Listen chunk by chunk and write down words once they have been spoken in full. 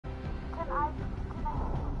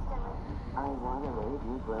wanna raid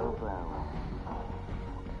you, bro.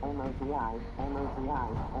 MOTI. I got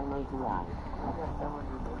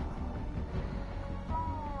 718.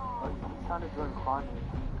 Oh, he's trying to join Connie.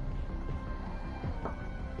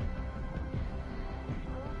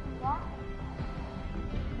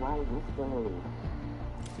 Why you still leave?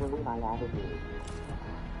 Silly my attitude.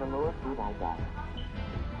 The more food I get.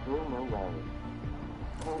 No way.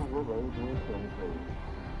 Can you raid me, please?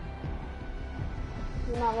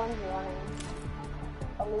 You're not running.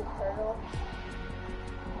 A loose turtle.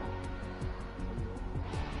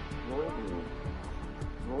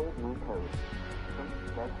 Raid me, coach.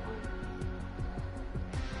 That's weird.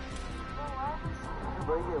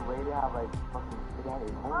 Where you get raided have like fucking Today, I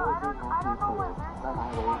don't know what this but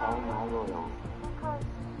I raid all my royals. Because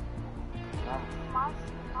my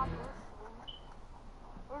shit, not this shit.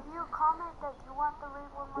 If you comment that you want the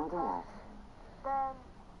raid one more time, then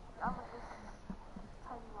I'm gonna just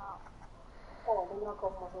tell you out. Oh, they're not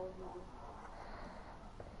going to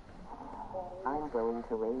I'm going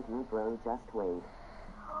to raid you, bro. Just wait.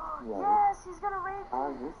 Yes, he's gonna raid me.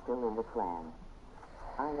 Are you still in the clan?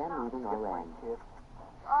 I am moving on.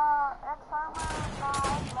 And farmer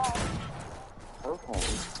 9 left. Okay.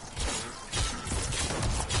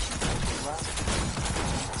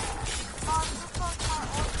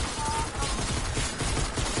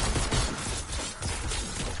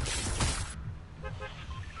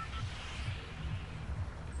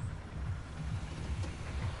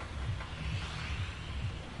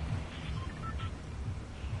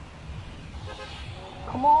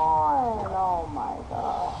 Come on! Oh my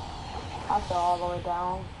god. I fell all the way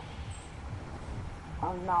down.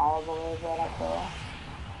 I'm not all the way, but I fell.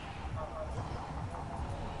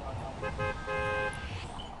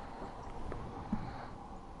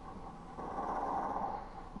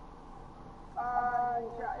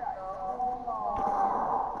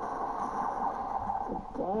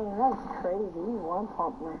 Dang, that's crazy. He one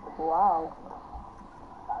pumped me. Wow.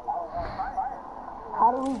 How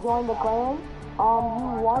do we join the clan? You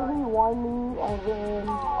 1v1 me, and then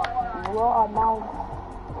we'll announce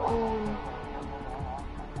who.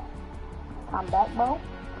 I'm back, bro.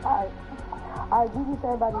 Alright, GG to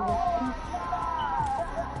everybody.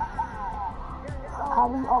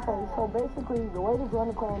 Okay, so basically, the way to join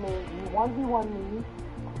the clan is you 1v1 me,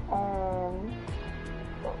 and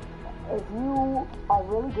if you are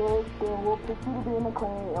really good, then we'll pick you to be in the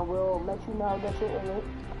clan, and we'll let you know that you're in it,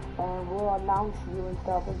 and we'll announce you and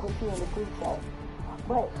stuff, and put you in the group chat.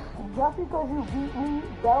 But just because you beat me,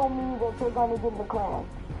 that don't mean that you're gonna get in the clan.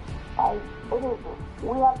 Like,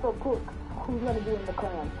 we have to pick who's gonna be in the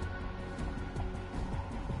clan.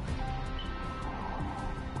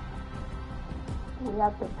 We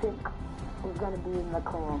have to pick who's gonna be in the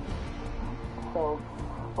clan. So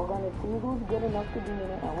we're gonna see who's good enough to be in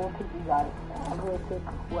it, and we'll pick you guys. I'm gonna pick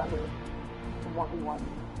whoever 1v1.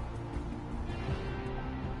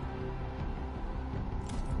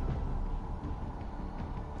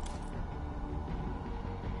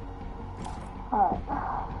 Alright.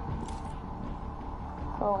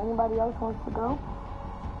 So anybody else wants to go?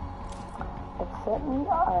 Except me?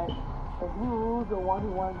 Alright. If you lose the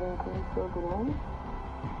 1v1, then can you still get in?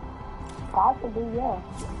 Possibly, yeah.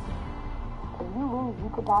 If you lose, you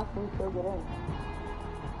could possibly still get in.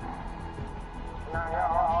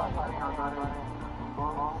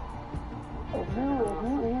 If you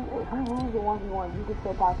lose the 1v1, you could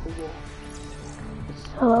still possibly get in.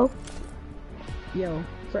 Hello? Yo,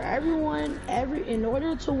 for everyone, in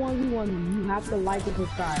order to 1v1, you have to like and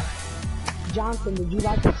subscribe. Johnson, did you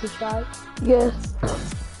like and subscribe? Yes.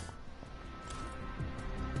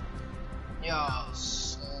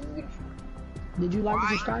 Yes. Did you like and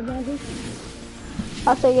subscribe, Johnson?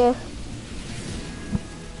 I say yes.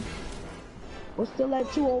 We're still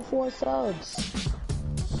at 204 subs.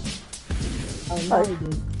 Oh, no, we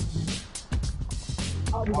did.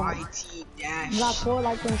 Oh, we got 4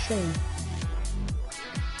 likes on stream.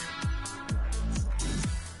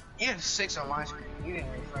 You have 6 on my screen. You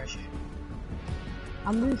didn't refresh it.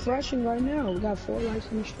 I'm refreshing right now. We got 4 likes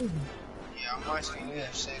on the stream. Yeah, on my screen you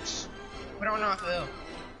have 6. We don't know if it'll.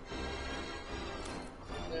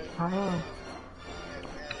 I know.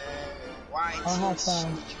 I'll have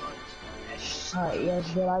fun. Alright, yeah,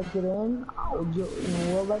 should I get in?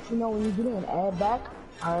 We'll let you know when you get in. Add back.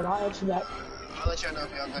 Alright, I'll add you back. I'll let you know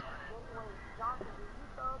if y'all go.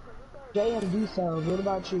 JMD subs, what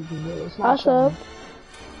about you? I sub.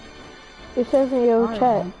 It says in your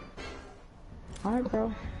chat. Alright,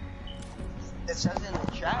 bro. It says in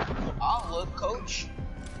the chat. Oh, look, coach.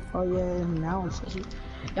 Oh, yeah, now it says it.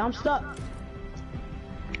 Yeah, I'm stuck.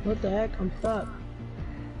 What the heck? I'm stuck.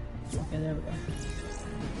 Okay, there we go.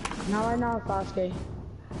 Not right now, Sasuke.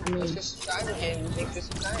 I mean, Let's get subscribers again. Thanks for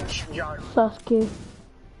subscribing, John. Sasuke.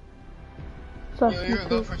 Yo, you're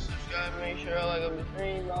good for subscribe. Make sure I like up to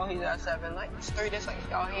 3, bro. He's at 7 likes. 3 dislikes.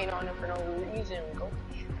 Y'all hating on him for no reason. Go.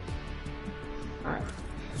 Alright.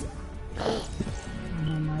 I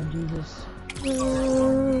might do this. Where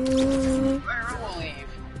will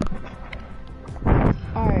leave?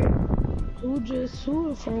 Alright. Who the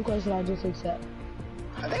friend request did I just accept?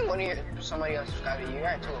 I think somebody else subscribed to you. You're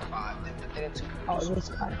at 205. They did 2. Oh, this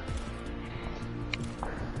guy.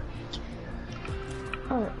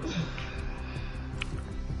 Alright.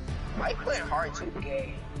 Mike playing hard too,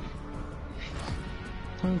 gay.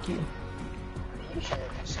 Thank you. You should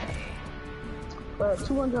say. We're at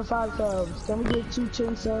 205 subs. Can we get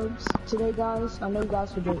 210 subs today, guys? I know you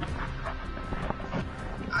guys can do it.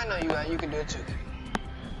 I know you can do it too.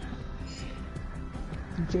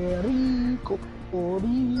 Jerry,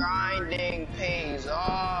 Cody. Grinding pays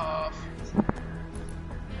off.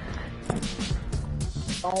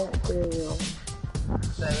 Don't fail.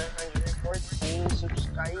 714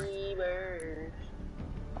 subscribers.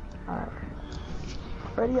 Alright.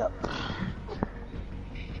 Ready up.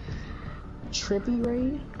 Trippy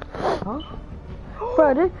raid? Huh?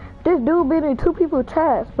 Bro, this dude been in 2 people's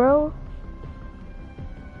chats, bro.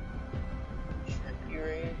 Trippy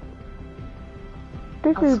raid.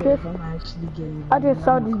 This dude just... I'm actually getting I just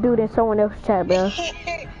saw this dude in someone else's chat, bro.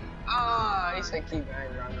 Ah, he said keep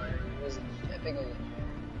grinding. I think it was.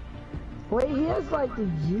 Wait, he has like the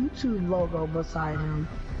YouTube logo beside him.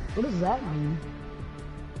 What does that mean?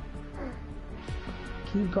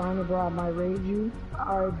 Keep grinding, bro. I might raid you.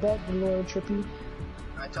 Alright, bet the Lord Trippy.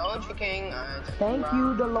 I told you, King. Thank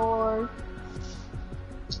you, the Lord.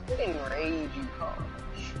 I didn't raid you,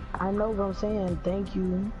 Coach. I know what I'm saying. Thank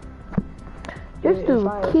you. This If dude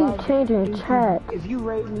I- keep changing chat. If you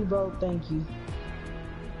rate me, bro, thank you.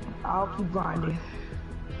 I'll keep grinding.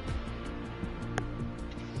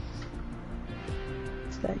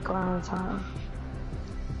 It's that grind time.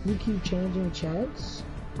 You keep changing chats?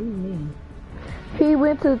 What do you mean? He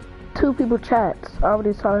went to 2 people's chats. I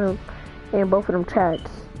already saw him in both of them chats.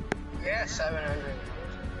 Yeah, 700.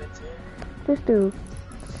 This dude.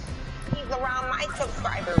 He's around my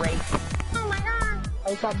subscriber rate. Oh my god.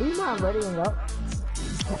 Hey, so be not readying up.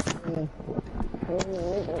 You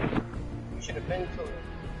should have been to it.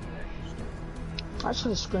 I should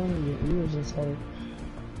have screamed in your ears instead.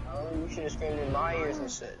 Oh, you should have screamed in my ears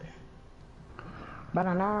instead.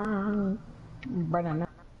 Banana. Banana.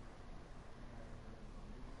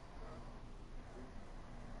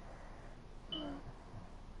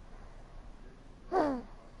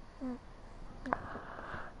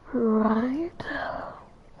 Right.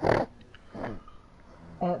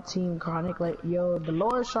 At Team Chronic, like, yo, the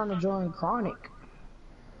Lord's trying to join Chronic.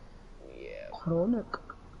 Yeah. Chronic.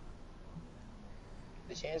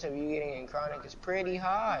 The chance of you getting in Chronic is pretty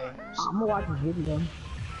high. I'm gonna watch this video.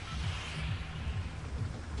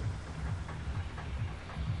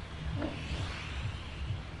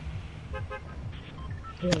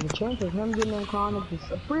 Yeah, the chance of him getting in Chronic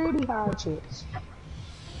is a pretty high chance.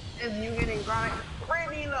 If you get in Chronic,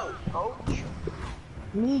 pretty low, coach.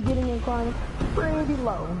 Me getting in Chronic, pretty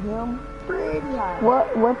low. Him, pretty high.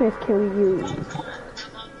 What weapons can we use?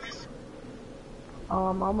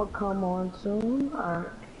 I'm gonna come on soon. Alright.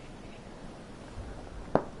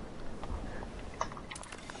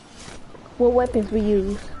 What weapons we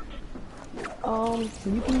use?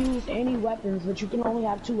 You can use any weapons, but you can only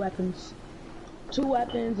have 2 weapons. 2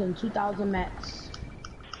 weapons and 2,000 mats.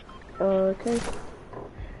 Okay.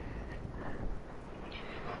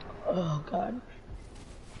 Oh god.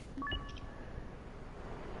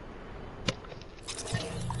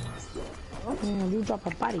 Man, you drop a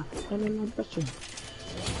body. I don't know question.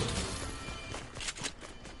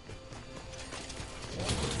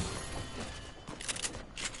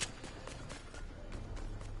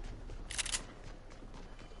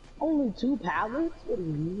 Only 2 pallets? What do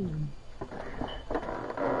you mean?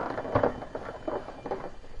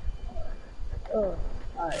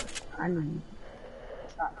 Alright, I need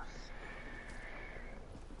shots.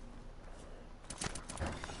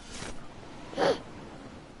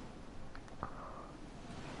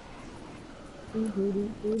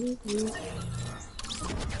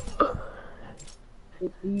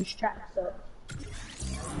 Get these traps up.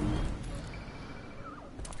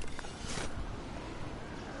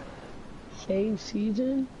 Save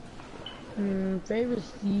season? Favorite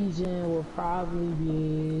season will probably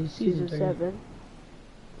be season 7.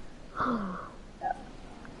 Yeah.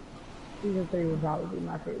 Season 3 would probably be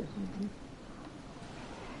my favorite season.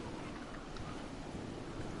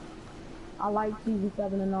 I like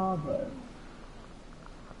TV7 and all, but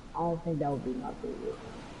I don't think that would be my favorite.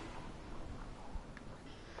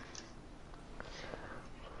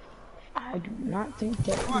 I do not think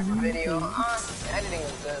that would be video. Editing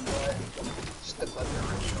is good, but just the clips are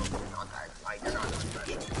really short. They're not that, like, they're not that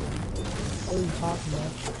special. What are you talking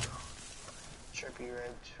about? Trippy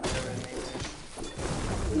Red, whatever his name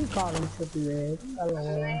is. You call him Trippy Red.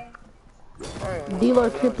 LOL.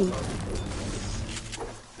 D-Lord Trippy.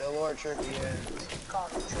 The Lord Trippy, yeah. Call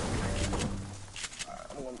him Trippy Red.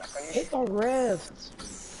 I'm going back on your Hit the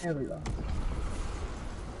rift. There we go.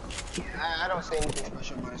 I don't say anything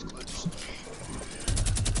special about his clips.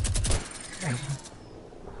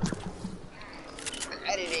 The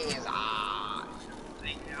editing is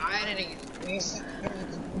editing is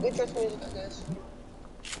good trust music, I guess.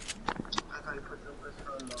 I kind of put some clips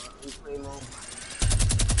from replay mode.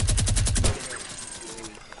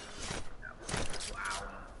 Wow.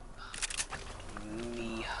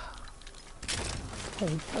 Me.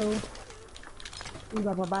 Okay, so you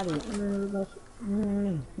got my body. Don't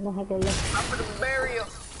have to look. I put a burial.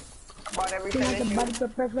 I bought everything. You have the body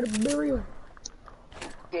prepared for the burial.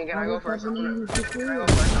 Yeah, can I go first? Can I go first? I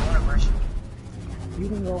want to brush. You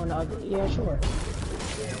can go in the other. Yeah, sure.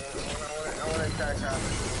 Yeah, I want to start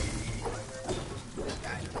shopping.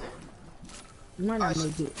 You might not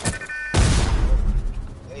make it.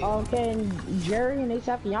 Okay, and Jerry and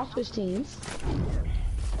ASAP, y'all switch teams.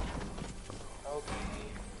 Okay.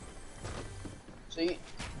 So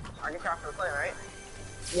I can try for the play, right?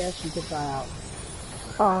 Yes, you can try out.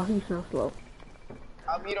 Oh, he's so slow.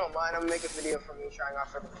 If you don't mind, I'm gonna make a video for me trying out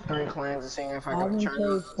for 3 clans and seeing if I I can haven't try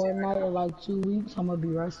played Fortnite in like 2 weeks. I'm gonna be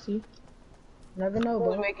rusty. Never know,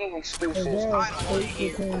 Who's bro. making Is excuses? there a I don't want to space hear.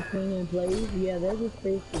 between King and Plays? Yeah, there's a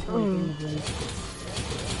space between King and Plays.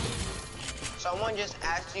 Someone just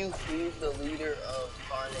asked you who's the leader of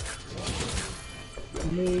Fun.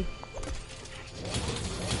 Me,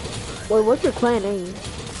 Wait, what's your clan name?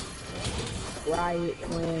 Riot,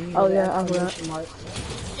 Clan. Oh, yeah, I forgot.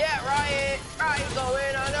 Yeah, Riot! Riot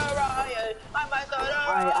going on a riot! I might start a riot!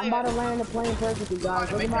 Alright, I'm about to land the plane perfectly,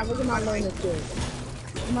 guys. Look at my landing skill.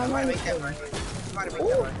 Look at my I might landing make that skill. my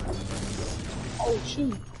intro. Oh,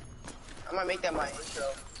 shoot. I might make that my intro.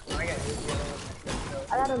 I got it.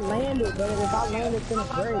 I gotta land it, but if I land it, then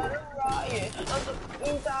it's great. Riot! I'm so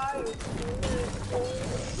inside.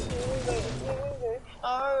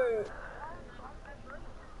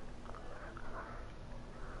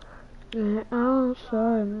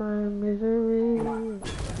 Outside my misery. Oh my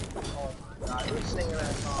god, who's singing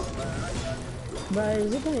that song, man? But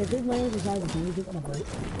is it gonna, if it lands inside the game, is it gonna break?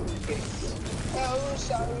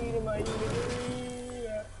 Outside my misery,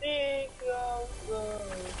 I think I'm good.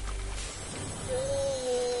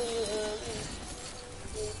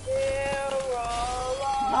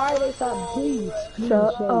 Alright, they stop, please. Please,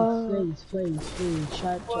 Shut please,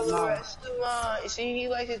 shut For your the mouth. rest of my, see, he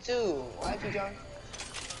likes it too. Why you, John?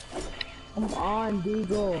 Come on,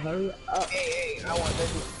 Deagle, hurry up. Hey, I want this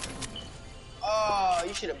one. Oh,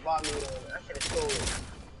 you should have bought me one. I should have stole it.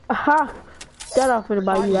 Aha! Get off of the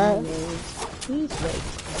buy you that. Please wait.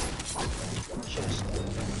 Should have stole it.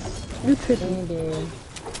 You tripping. And then,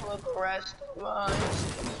 For the rest of my, I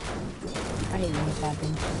hate when this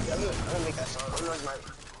happens. I'm gonna make that song. I'm gonna make my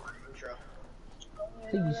intro.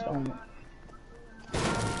 Please don't.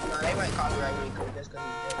 Nah, they might copyright me just because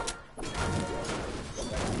he's dead.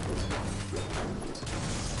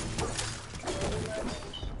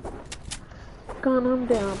 Gun him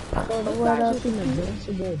down. So this What guy's up? just an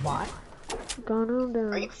invincible bot? Gun him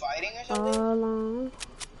Are down. you fighting or something? Alone.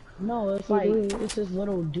 No, it's He like, did. it's this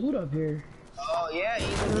little dude up here. Oh yeah,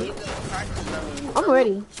 he's a practice number. I'm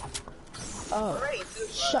ready. Oh, Great, dude,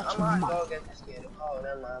 shut I'm your gonna mouth. go against this kid. Oh,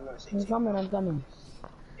 never mind. I'm gonna say I'm two. coming, I'm coming.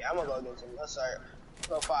 Yeah, I'm gonna go against him. Let's start.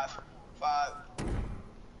 Go 5. 5.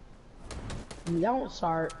 You don't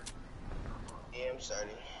start. Yeah, I'm starting.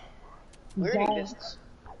 You We already don't did.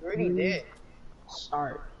 We already did.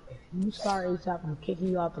 start. If you start ASAP, I'm kicking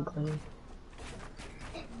you out the clan.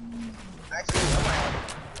 Actually, I might.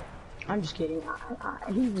 I'm just kidding.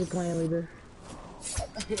 He's the clan leader.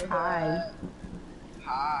 Hi.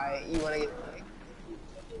 Hi. You wanna get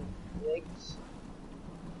legs?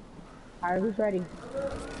 Alright, who's ready?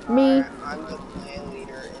 Me. Alright, I'm the clan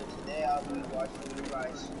leader, and today I'll be watching you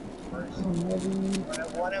guys first. I'm ready.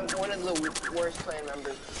 One of the worst clan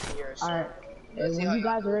members here. So Alright. let's see how When you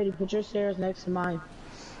guys are ready, put your stairs next to mine.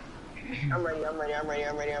 I'm ready. I'm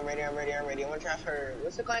gonna try for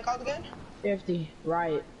what's the clan called again? 50.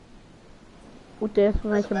 Riot. With the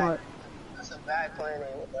exclamation mark. That's a bad clan name.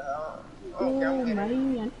 What the hell? Oh, okay, Oh, I'm getting it.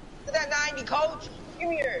 man. Get that 90, coach. Give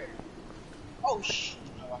me here. Oh shh.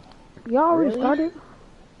 Y'all already Really? started?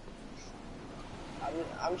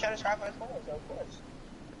 I'm trying to start my phone, so of course.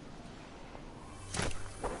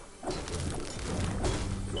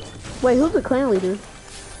 Wait, who's the clan leader?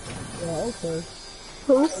 Yeah, okay.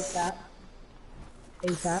 Who? ASAP.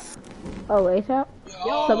 ASAP. Oh, ASAP?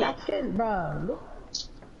 Yo, So- that shit, bro.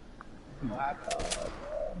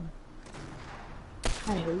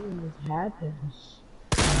 I hate when this happens.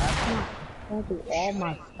 I'm going through all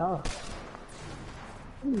my stuff.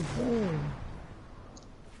 What are you doing?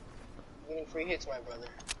 Getting free hits, my brother.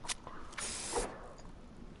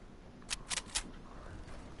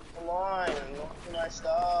 Come on, look at my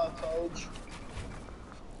stuff, coach.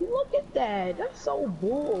 Look at that. That's so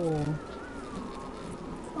bull.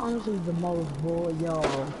 Honestly, the most bull, yo.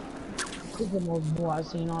 This is the most bull I've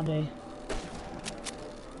seen all day.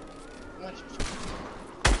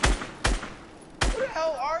 Who the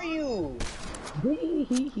hell are you?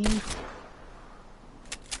 Hee.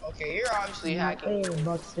 Okay, you're obviously Not hacking. there,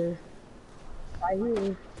 Buster. Right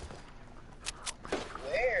here.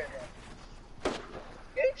 Where?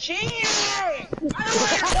 You're cheating! I don't want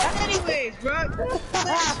your stuff anyways, bro.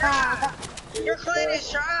 Your clan is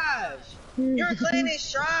trash. Your clan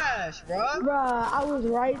is trash, bro. Bruh, I was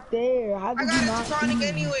right there. How I did you got not into Chronic see me?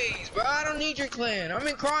 anyways, bro. I don't need your clan. I'm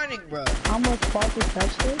in Chronic, bro. How much sparkle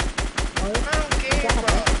texture? I don't care,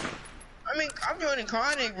 bro. I'm joining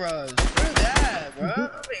Chronic, bro. Screw that, bro. I'm in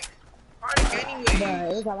Chronic anyways.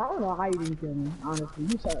 Bruh, it's like, I don't know how you didn't kill me, honestly.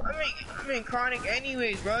 You said I'm in Chronic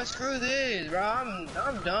anyways, bro. Screw this, bro. I'm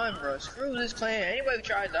done, bro. Screw this clan. Anybody who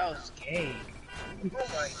tries out is gay. Oh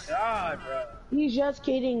my god, bro. he's just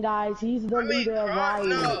kidding, guys. He's the leader of Riot.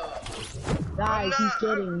 No. Guys, he's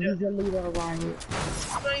kidding. I'm He's the leader of Riot.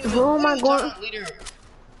 I'm not even Who am I going? leader.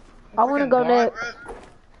 I want to go next. Bro.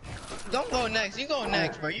 Don't go next. You go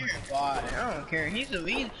next, bro. You're a bot. I don't care. He's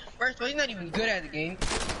first of all, he's not even good at the game.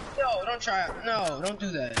 No, don't try it. No, don't do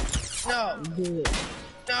that. No. Good.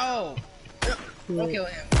 No. Don't kill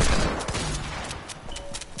him.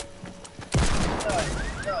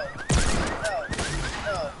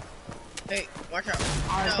 No. Hey, watch out.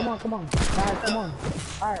 Alright, come on. Guys, come on.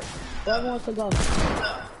 Alright, whoever wants to go.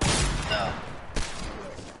 No.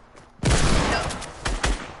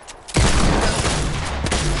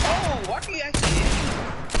 Oh, why are you actually hitting me?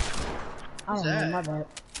 I don't know, my bad.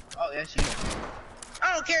 Oh, yes, you.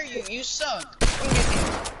 I don't care, you suck. Come get me.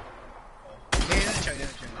 Okay, there's a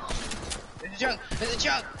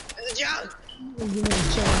chug. I'm giving a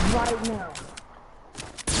chance right now.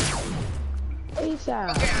 ASAP.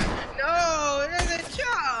 Okay, no, there's a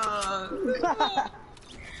chug.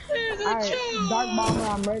 Alright, Dark Bomber,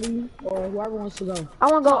 I'm ready. Or whoever wants to go. I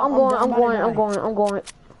want to go. I'm going.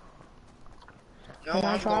 No, Can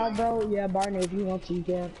I I'm try, going. bro? Yeah, Barney, if you want to, you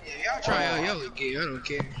can. Yeah, y'all try out. Y'all look gay. I don't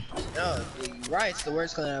care. No, Riot's the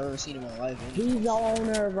worst clan I've ever seen in my life. Man. He's the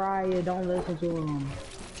owner of Riot. Don't listen to him.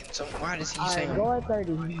 So why does he Alright, say? go at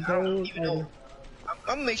 30. I Go don't at even 30. know. I'm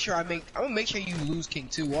gonna make sure I'm gonna make sure you lose, King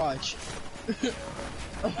 2. Watch.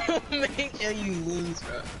 I'm gonna make sure you lose,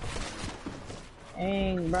 bro.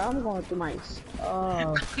 Dang, bro, I'm going through my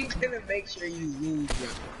I'm gonna make sure you lose, bro.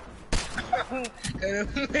 I'm gonna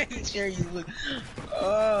make sure you lose.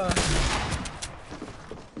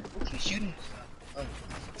 What you shooting? Oh.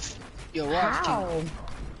 Yo, watch, How? King.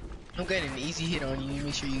 I'm getting an easy hit on you.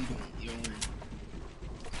 Make sure you don't win.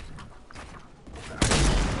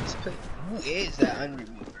 Who is that under me,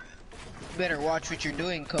 bro? You better watch what you're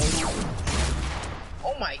doing, Cody.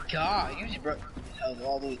 Oh my god, you just broke held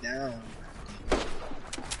all the way down.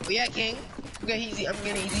 Oh yeah, King. Okay, easy. I'm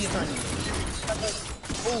getting easy on you.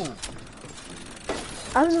 Ooh.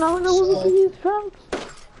 I don't know who to use traps.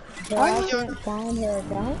 I can't find her,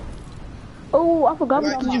 bro. Oh, I forgot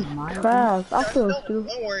Where'd to you- use traps. I feel stupid.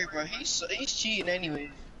 Don't worry, bro. He's cheating anyways.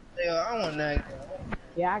 Yeah, I want that.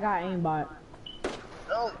 Yeah, I got aimbot.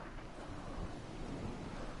 No.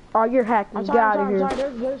 Oh, you're hacked. I'm Get out of sorry, here. I'm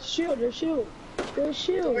sorry. There's shield. There's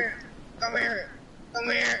shield. Come here.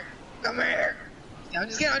 Yeah, I'm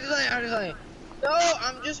just playing. No,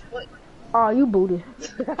 I'm just playing. Oh, you booted.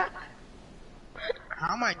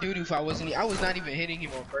 How am I doing if I wasn't? I was not even hitting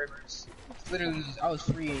him on purpose. Literally, I was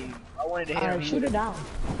freeing. I wanted to hit him. Alright, shoot it down.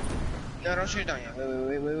 No, don't shoot it down yet.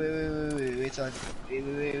 Wait. So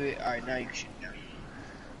wait. Alright, now you can shoot it down.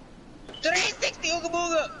 360 Ooga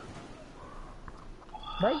Booga!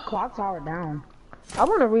 Break clock tower down. I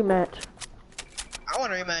want a rematch. I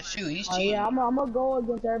want to rematch you. He's Oh cheating. yeah, I'm gonna go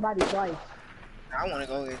against everybody twice. I want to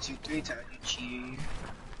go against you 3 times. You cheating.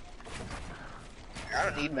 I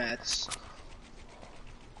don't need mats.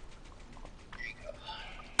 There you go.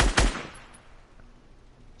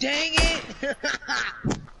 Dang it!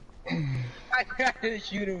 I tried to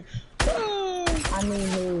shoot him I mean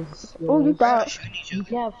his. Oh, you thought? You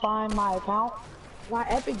can't find my account. My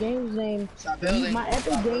Epic Games name. Stop building. My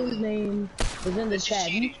Epic Stop Games building. name is in the This is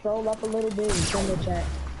chat. You cheating. scroll up a little bit and it's in the chat.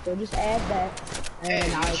 So just add that, and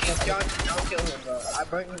Hey, I'll accept it. Johnson, don't kill him, bro. I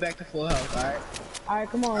brought you back to full health, alright? Alright,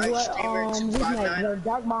 come on. Alright, What? streamer Who's 259. next? No,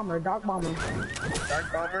 Dark Bomber. Dark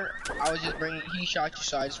Bomber, I was just bringing, he shot you,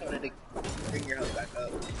 so I just wanted to bring your health back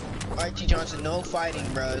up. Alright, T. Johnson, no fighting,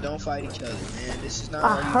 bro. Don't fight each other, man. This is not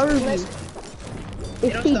I how heard do you. it.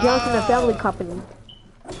 It's T. Johnson, the family company.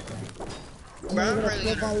 Bro, I'm really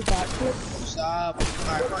Flip gonna on the top. Flip. stop.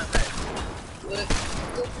 Alright, come on, man.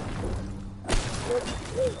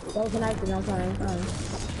 That was an accident. I'm sorry.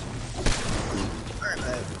 Alright,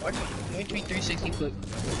 man. Watch me. Give me 360 flip.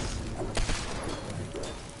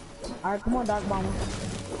 Alright, come on, Dark Bomber.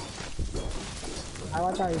 Alright,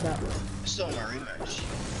 watch out, you got. Still in my rematch.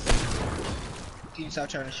 Can you stop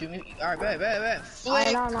trying to shoot me? Alright, bet.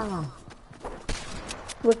 Flip. Alright, no.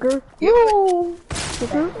 Flicker. Yeah, Woo!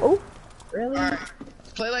 Flicker. Oh. Really? Alright.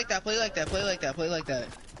 Play like that.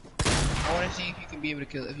 I want to see if you can be able to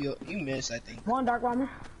kill it. If you miss, I think. Come on, Dark Bomber.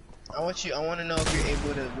 I want to know if you're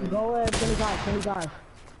able to win. Go ahead, 25.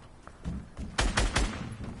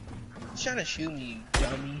 He's trying to shoot me, you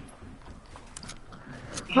dummy.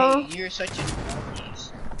 Huh? Hey, you're such a dummy.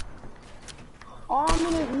 Oh, I'm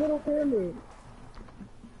in his middle pyramid.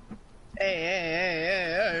 Hey,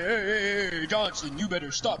 Johnson, you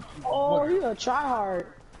better stop. Oh, you a tryhard.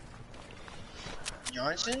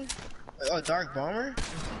 Johnson? Oh, Dark Bomber?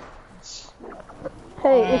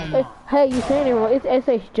 Hey, hey, you saying it wrong. It's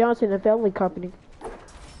S.H. Johnson, the family company.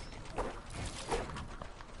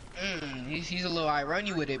 He's a little I run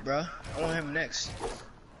you with it, bro. I want him next.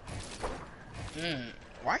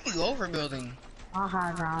 Why are you overbuilding? I'm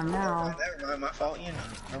high ground now. Never mind, my fault, you know.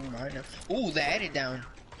 Never mind. Ooh, the edit down.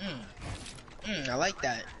 I like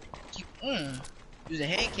that. Use a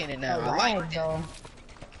hand cannon now. I like that. Though.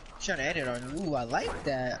 Trying to edit on you. Ooh, I like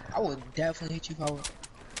that. I would definitely hit you if I were.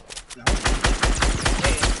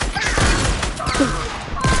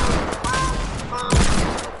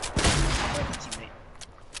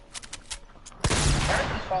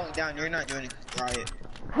 Falling down, you're not doing it, Riot.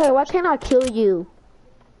 Hey, why can't I kill you?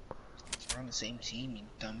 We're on the same team, you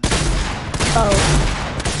dumb. Oh.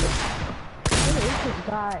 Who is this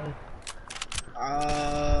guy?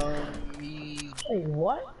 Wait,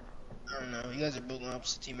 what? I don't know. You guys are building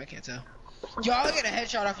opposite team. I can't tell. Yo, I'll get a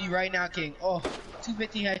headshot off you right now, King. Oh,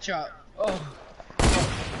 250 headshot. Oh.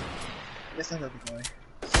 That's not the boy.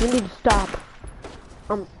 You need to stop.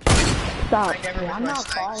 Stop. I never I'm missed not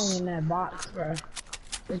my falling snipes. in that box, bro.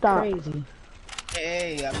 It's Stop. crazy.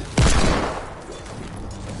 Hey,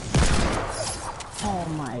 Oh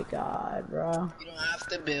my god, bro. you don't have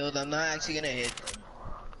to build. I'm not actually gonna hit them.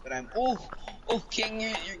 But I'm. Oh, King,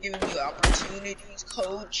 you're giving me opportunities,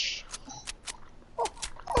 coach.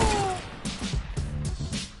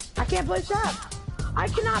 I can't play trap. I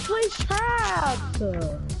cannot play traps.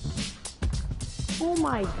 Oh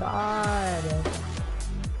my god.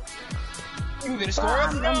 You gonna score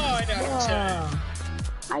a 9 out of 10.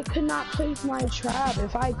 I could not place my trap.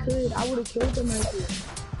 If I could, I would have killed them right here.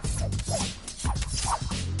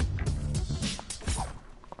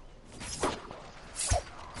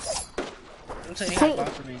 I'm telling you how to block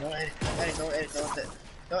for me. Don't edit.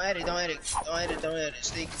 Don't edit.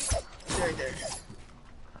 Stay right there.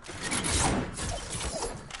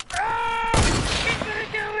 He's gonna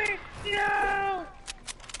do it! No!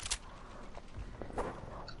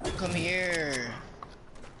 Come here.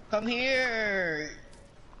 Come I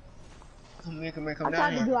down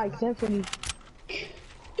tried to be here. like Symphony.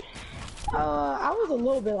 I was a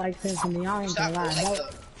little bit like Symphony. I ain't gonna lie.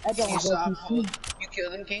 That don't go PC. You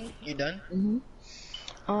killed him, King? You done?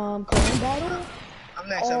 Clan battle? I'm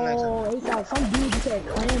next. Oh, it's like some dude said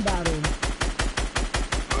clan battle.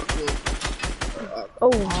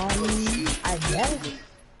 I guess.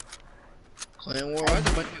 Clan War. I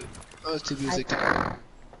was too busy.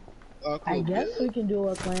 Cool. I guess we can do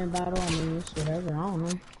a clan battle. I mean, it's whatever. I don't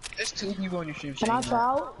know. There's 2 people on your stream. Can I try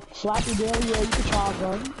out? Slappy Daily, yeah, you can try,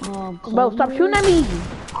 bro. Bro, stop shooting at me.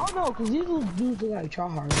 I don't know, cause these little dudes are like try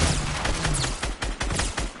hard.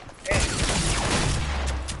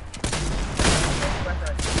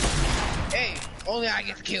 Hey, only I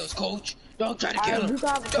get the kills, coach. Don't try to kill him. You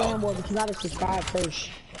got the clan war, but you gotta subscribe first.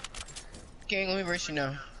 King, let me verse you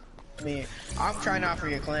now. I mean, I'm trying out for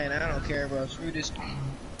your clan. I don't care, bro. Screw this.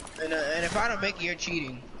 And if I don't make it, you're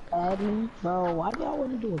cheating. Add me, bro. Why do y'all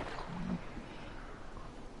want to do it?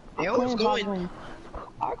 They always going.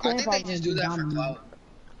 Our I clan think they just do that for clout.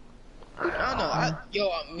 I don't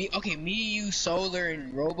know. Me, you, Solar,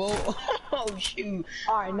 and Robo. Oh shoot.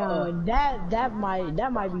 Alright, no, that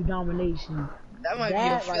might be domination. That might be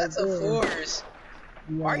That right that's a there. force.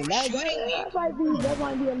 Yeah, Why are you shooting me? that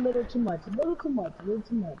might be a little too much. A little too much.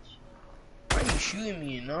 Why are you shooting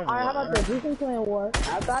me? No, Alright, how about this? Do some clan war.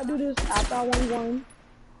 After I do this, after I 1v1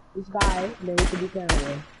 this guy, then we can do clan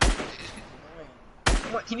war.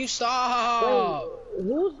 What? Can you stop? Wait,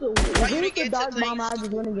 who's the dark bomber I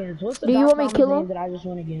just went against? What's the Do you dark want me to bomber's kill name him? that I just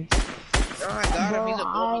went against? Oh, I got him. He's a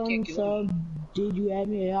bomb. You can't kill him. Did you add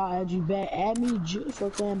me? I'll add you back. Add me just for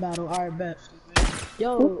clan battle. Alright, bet.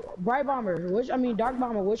 Yo, Bright Bomber, Dark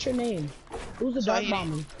Bomber, what's your name? Who's the Dark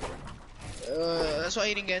Bomber? That's why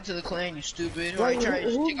you didn't get into the clan, you stupid. Wait,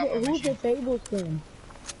 who's the Fable skin?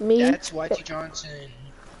 Me? That's YT Johnson.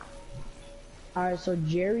 Alright, so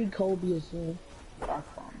Jerry Kobe is Dark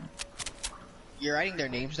Bomber. You're writing their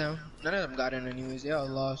names down? None of them got in anyways, they all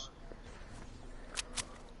lost.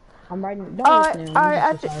 I'm writing, Alright,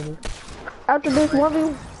 after this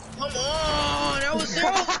 1v1. Come on, that was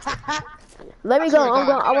terrible. Let me go,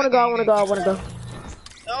 I wanna go.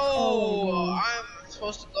 No, I'm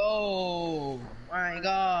supposed to go. My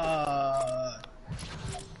god.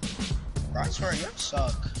 I swear, you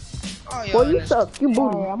suck. Oh, Well, you suck. You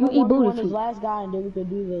booty. You eat booty. This last guy, and then we could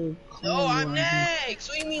do the. No, I'm next.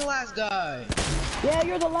 What do you mean, last guy? Yeah,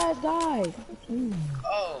 you're the last guy.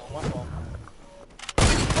 Oh, my fault.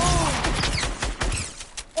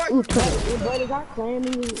 Ooh, But is our clan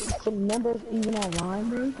even some members even online,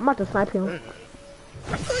 bro? I'm about to snipe him.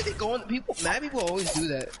 I feel like they go on. Mad people always do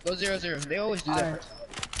that. Go 0-0. They always do that.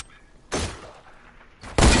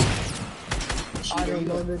 I didn't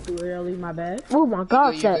go a bit too early. My bad. Oh my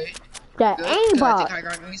god, that aimbot. I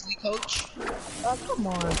got easily, coach. Oh, come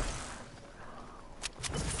on.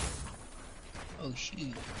 Oh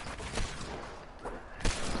shoot.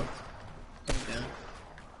 Coming down.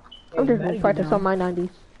 I'm just gonna practice on my 90s.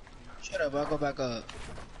 Shut up, I'll go back up.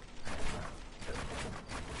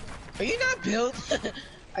 Are you not built?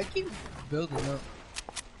 I keep building up.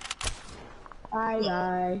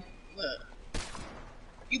 Bye.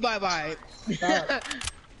 You bye. That's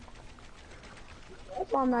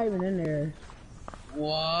why I'm not even in there.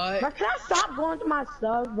 What? But can I stop going to my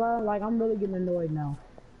stuff, bro? Like, I'm really getting annoyed now.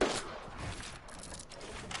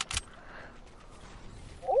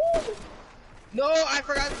 Ooh. No, I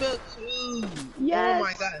forgot to build 2. Yes. Oh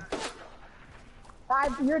my god.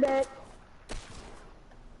 You're dead.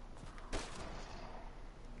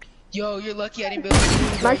 Yo, you're lucky I didn't build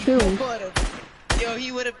 2. My shoes. Yo,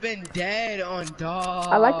 he would have been dead on dog.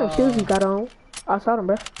 I like them shoes you got on. I saw them,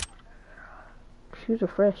 bro. Shoes are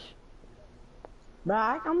fresh. Bro,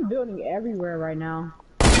 I'm building everywhere right now.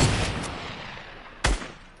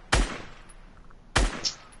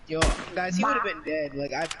 Yo, guys, he would have been dead.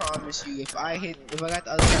 Like, I promise you, if I got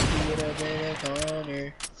the other side, he would have been a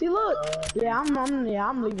corner. See, look.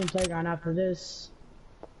 I'm leaving Playground after this.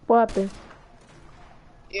 What happened?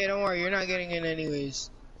 Yeah, don't worry, you're not getting in anyways.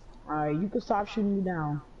 Alright, you can stop shooting me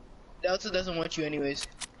down. Delta doesn't want you anyways.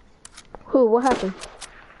 Who? What happened?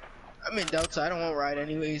 I'm in Delta, I don't want ride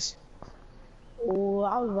anyways. Oh,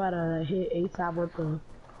 I was about to hit A-top with a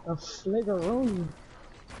fliggeroony.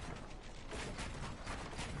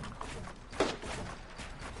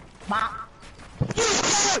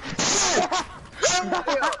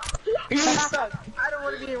 You suck. I don't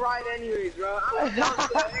want to be in ride anyways, bro. I'm in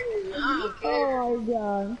Delta anyways. I don't care. Oh my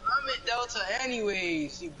god. I'm in Delta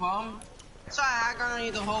anyways, you bum. Sorry, I got on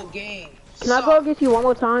you the whole game. Can I go get you one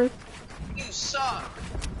more time? You suck.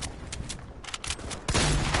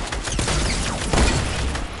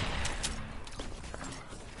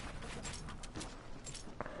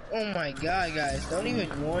 Oh my god, guys. Don't even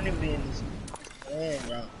want to be in this man,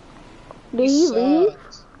 bro. Did he leave?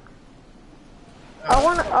 I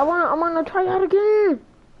wanna try out again.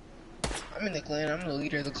 I'm in the clan. I'm the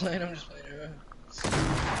leader of the clan. I'm just playing around.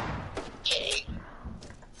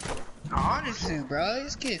 Honestly, bro,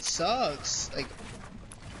 this kid sucks. Like,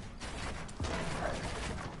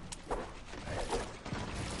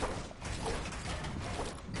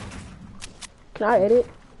 Can I edit?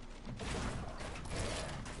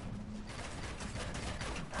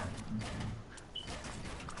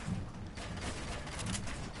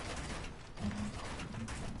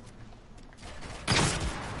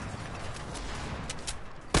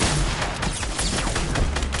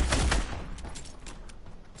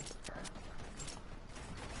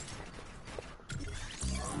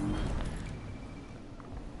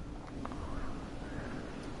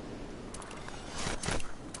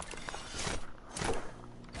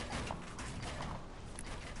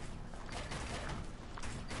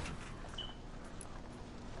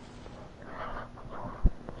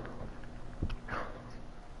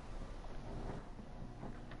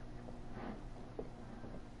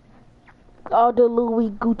 All the Louis,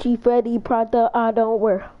 Gucci, Fendi, Prada I don't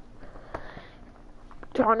wear.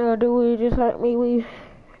 Trying to do it just like me, we.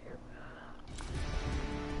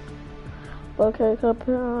 Okay,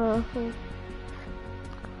 compare.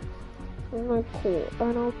 I'm like, cool.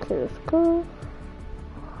 I don't care. It's good.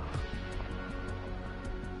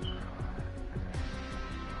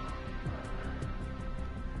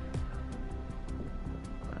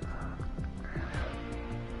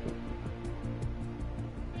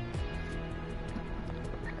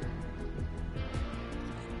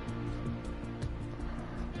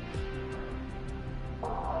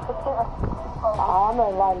 I'm gonna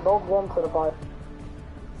invite both of them to the party.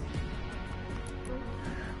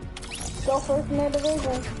 Go first in their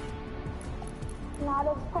division. Not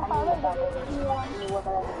as part of division one.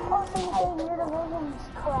 Oh, so you say your division's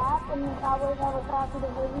crap and the Cowboys have a crappy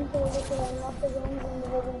division, so you're just gonna enough divisions in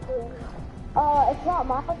division 2? It's not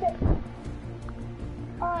my fault.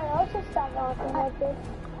 Alright, let's just stop talking like this.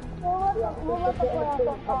 We'll let the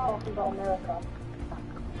playoffs talk.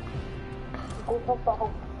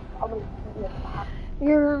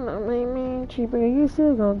 You're not my man, cheaper. You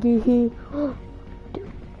still gonna get hit.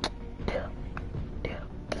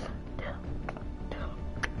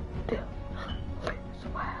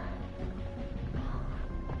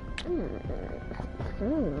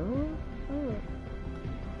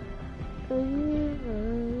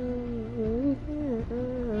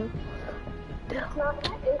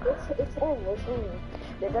 It's in.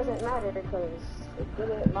 It doesn't matter because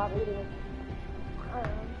it's not leading.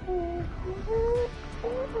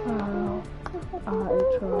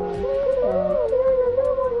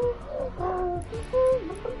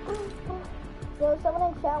 Yo, someone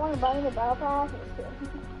in chat want to buy me the battle pass?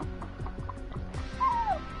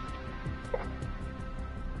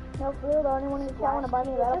 No, for real, the only one in the chat want to buy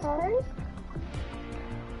me the battle pass?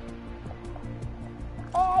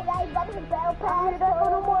 Hey guys, buy me the battle pass.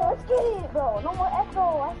 No more, let's get it, bro. No more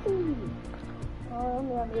echo, I see. Oh, let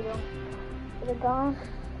me undo them. Is it gone?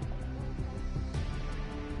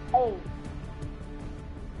 Hey.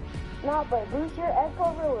 No, but Bruce, your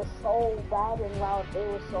echo was so bad and loud. It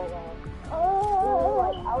was so loud. Oh,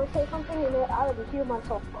 Like, I would say something and then I would hear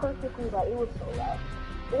myself perfectly, but it was so loud.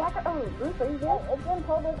 Bruce, are you there? it's in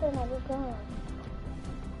public and I just can't.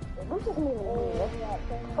 Bruce isn't even here.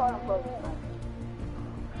 Sorry, I'm broken.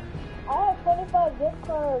 I have 25 gift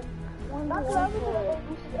cards. That's what I was gonna say.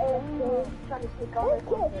 Bruce is trying to sneak on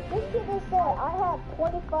This kid just said I have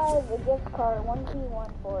 25 gift card, 1v1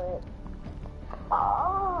 for it.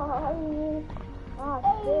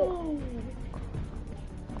 Shit.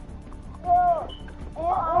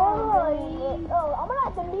 Yo, I'm gonna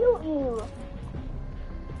have to mute you.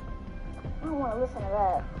 I don't want to listen to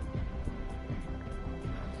that.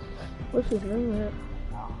 What's his name, man?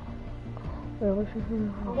 Yeah, what's his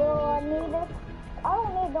name? Bro, I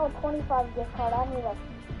don't need no 25 gift card. I need a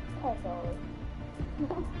 $10.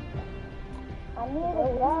 I need a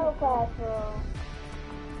battle pass, bro.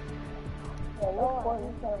 Yeah, look for it.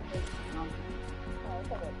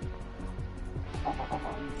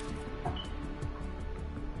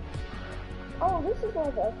 Oh, this is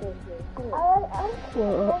like the echo shit.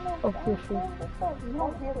 Official. You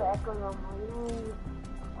don't hear the echo no more.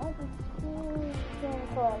 I just hearing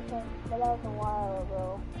collection, but that was a while ago.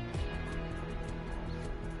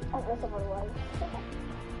 I guess it was.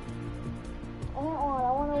 I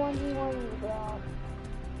want a 1v1 you, bro.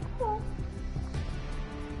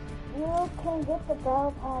 You can get the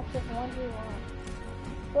battle pass with 1v1.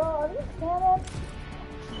 Bro, are you scamming?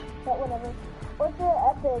 But whatever. What's your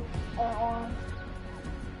epic on?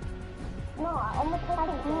 No, I'm gonna take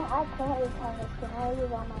I can't return this skin. I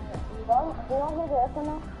use on my you don't hear the echo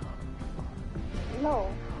now? No.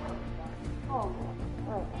 Oh.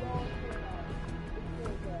 Right.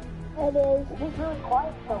 It is. It's really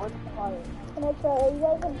quiet, though. It's quiet. And it's you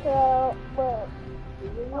guys can tell, but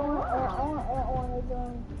I want to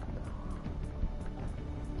join.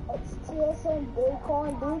 It's TSM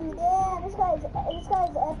Bitcoin Duty. Yeah, this guy's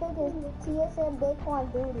epic is TSM Bitcoin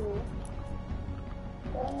Duty.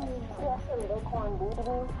 TSM Bitcoin Duty.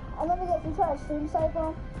 I'm gonna get you try to stream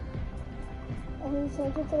cycle. And he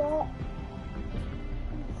changed it to that.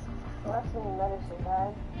 Well, that's any medicine,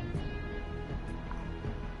 guys.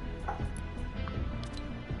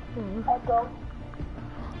 Echo.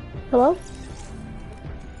 Hello?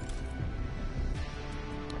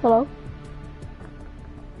 Hello?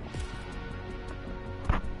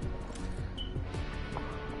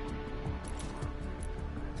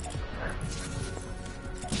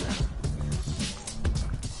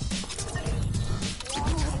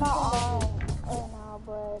 Not on right now,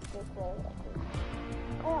 but it's okay.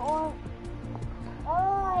 I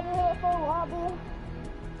didn't hear it for a while,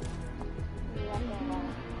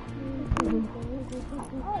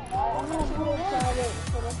 I'm gonna do a private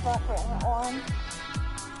for the spot for Ant One.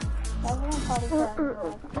 Everyone probably said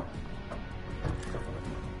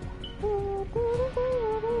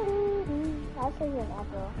I'll show you an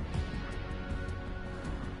echo.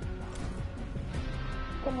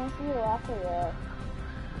 Can I see you after that?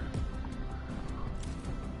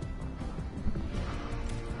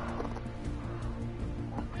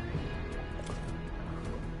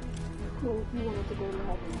 Well, if you wanted to go to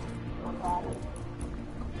heaven, I'm glad.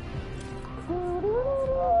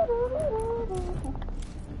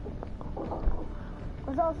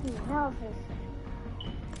 What's all the analysis?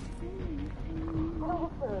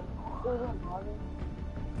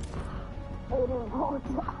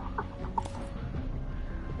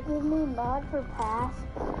 Give me mod for pass.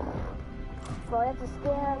 Bro, that's a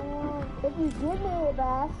scam. If you give me a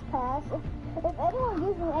pass, if anyone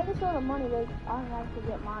gives me any sort of money, they automatically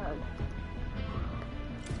get modded.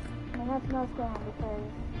 And that's no scam because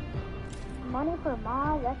money for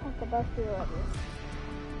mod, that's like the best deal ever.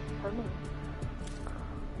 For me.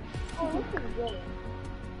 Oh, this is good.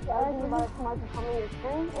 I was about to come on your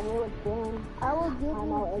stream, and it was doing. I will give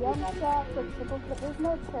you jump shot for triple flip. There's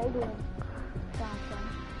no trading, Johnson.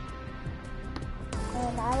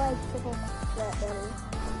 And I like triple threat better.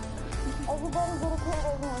 Everybody get a code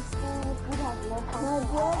over on stream if you have no My content.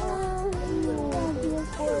 brother, on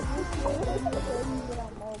PS4, get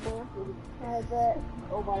on mobile. I bet.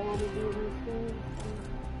 Oh, but I want to do these things.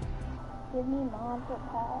 Give me mod for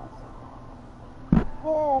pass.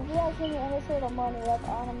 Yeah, if you guys give me any sort of money, that's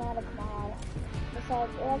automatic mod.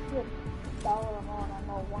 Besides, it has to be $1 amount, I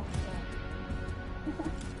know 1 cent.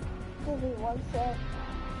 Give me 1 cent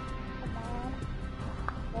a mod.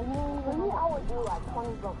 For me, I would do like 20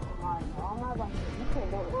 bucks a month. I'm not like, you can't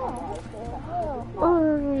do it like that.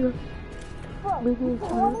 Oh, $20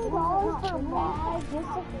 for mod just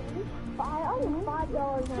to be $5 or more.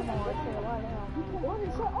 Okay, what the hell? What is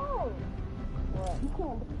it? Oh! What?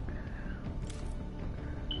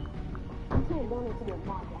 You can't donate to your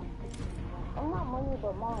mom. I'm not money,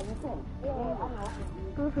 but mom, you can't. Yeah, I know.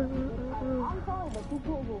 I'm sorry, but you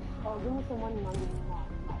can't just, oh, give me some money, and I'll give you mom.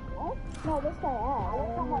 What? No, this guy asked.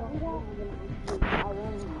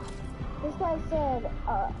 This guy said,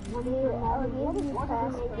 I'll give you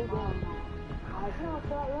pass for mom. I can't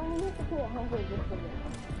start running. You have to pay 100 just for this.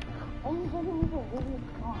 And you doesn't even give you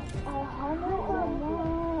mom. 100 for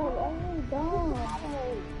mom. I really don't.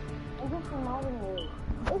 It's just reminding me.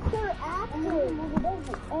 If they're active, and they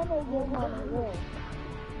give money, yeah.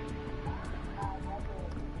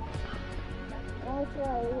 That's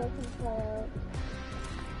right, we have to play.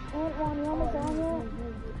 And Ron, you almost on yet?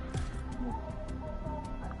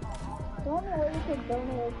 The only way you can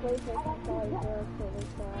donate a PlayStation 5 is for this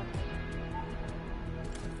stuff.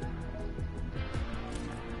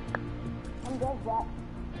 I'm just that.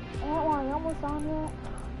 And Ron, you almost on yet?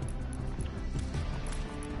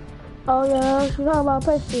 oh yeah, you know about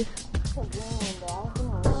places.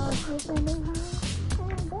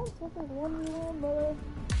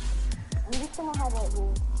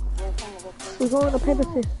 We going to paper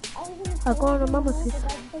sis. I go on to mama sis.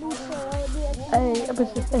 Hey,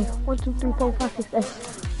 episode, hey, 1, 2, 3, 4, 5, 6, 8.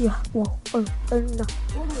 Yeah, whoa, no.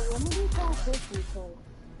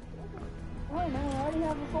 Oh man, I already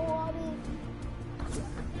have a full lobby.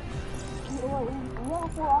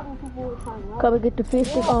 Come and get the fish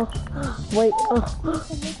stick off. Wait,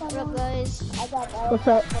 What up, guys? what's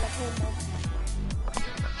up?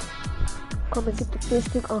 Come and get the fish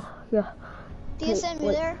stick off. Yeah. DSM, you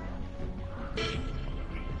wait. there?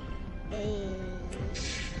 Hey.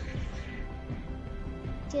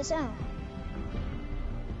 TSM.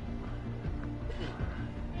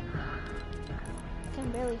 I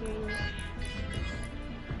can barely hear you.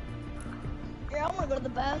 Yeah, I'm gonna go to the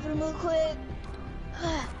bathroom real quick.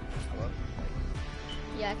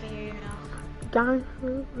 Yeah, I can hear you now.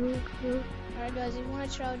 Alright guys, if you want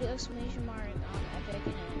to try the exclamation mark on Epic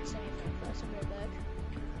and send me a friend request, I'll be right back.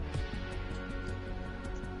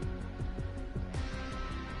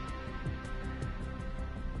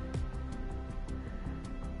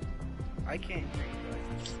 I can't hear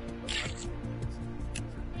you guys.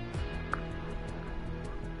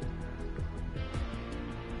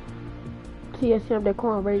 TSM, they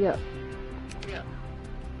calling ready up. Yeah.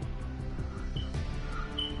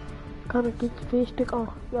 Come and get the fish stick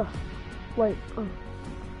off. Yeah. Wait, My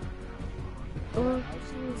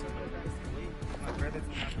brother's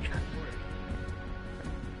not for it.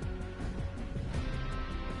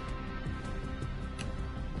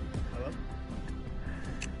 Hello?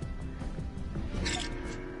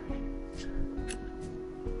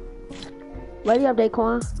 ready up,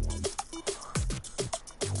 Daquan.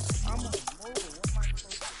 I'm on mobile. What am I supposed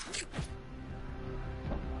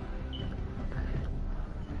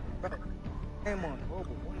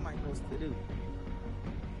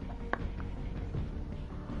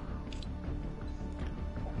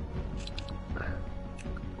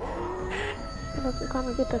Look, come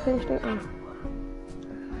and get the fish there.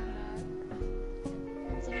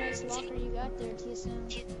 It's a nice locker you got there,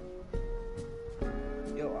 TSM.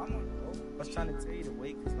 Yo, I'm on. Oh, I was trying to tell you to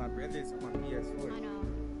wait because my brother's on my PS4. I know.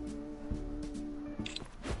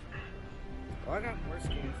 Oh, I got more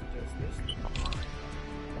skins than just this.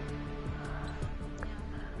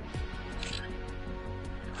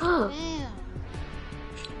 Damn.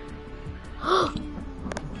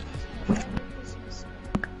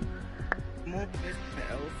 I'm over there with the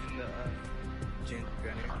elf and the gin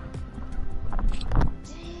gunner.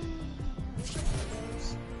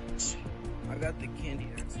 I got the candy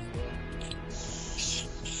axe as well.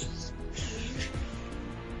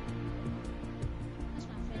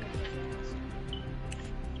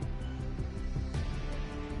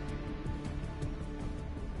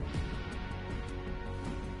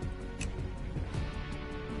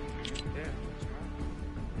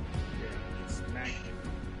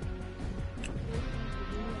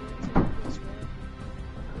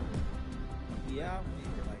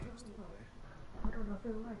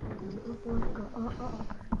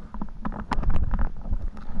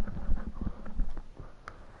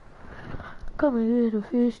 Come and get the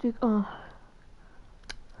fish stick. What are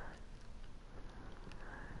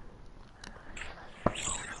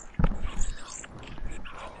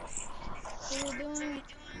you doing?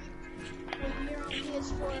 When you're on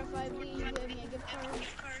PS4 or 5D, you gave me a gift card.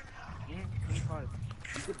 25.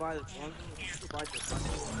 You could buy the bundle. You could buy the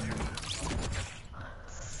bundle.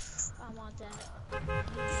 I want that. That's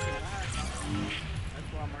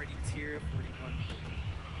why I'm already tier 41.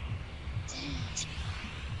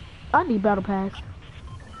 I need battle pass. I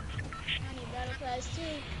need battle pass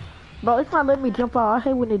too. Bro, it's not letting me jump out. I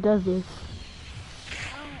hate when it does this.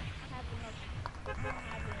 I don't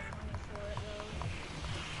have any money for it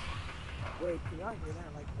though. Wait, can y'all hear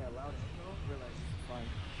that like that loud echo? We're like, fine.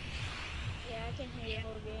 Yeah, I can hear the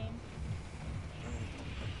whole game.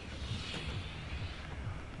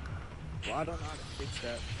 Well, I don't know how to fix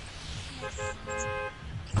that.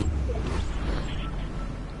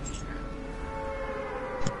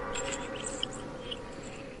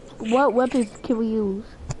 What weapons can we use?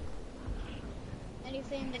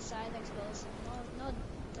 Anything besides explosive. No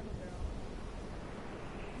double barrel.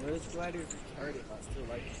 No, this glider is retarded. I still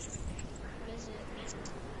like it. What is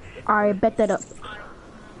it? Alright, bet that up.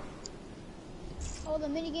 Oh, the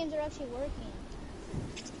mini games are actually working.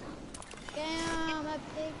 Damn, my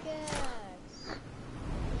pickaxe. You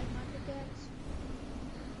like my pickaxe?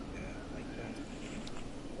 Yeah, I like that.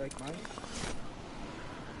 You like mine?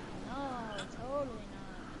 No, totally not.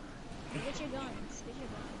 Get your guns. Get your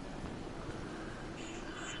guns.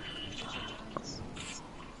 Get your guns.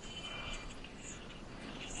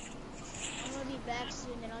 I'm gonna be back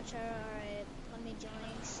soon, and I'll try. Alright, let me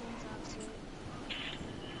join soon. Talk soon.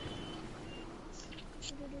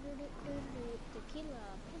 Tequila.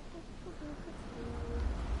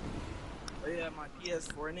 Oh yeah, my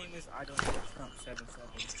PS4 name is I don't know Trump 77.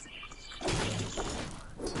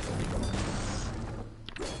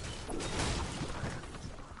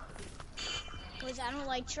 Was I don't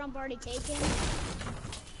like Trump already taken?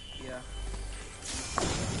 Yeah.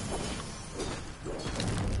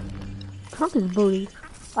 Trump is booty.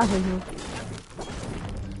 I hate him.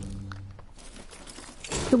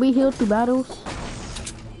 Can we heal through battles?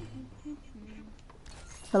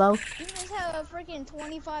 Hello? You guys have a freaking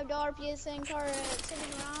 $25 PSN card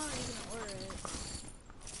sitting around, or you can order it.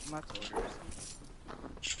 I'm not to order it.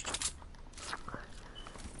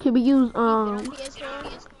 Can we use, On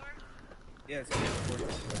PS4? Yes, PS4.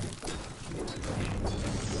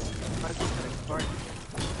 I just got a card.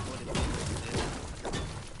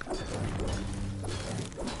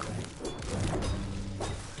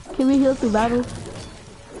 Can we heal through battles?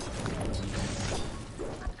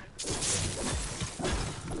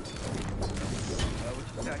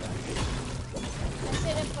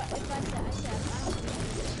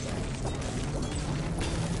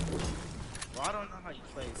 Well, I don't know how you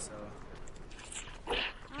play, so. I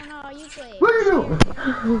don't know how you play. What are you doing?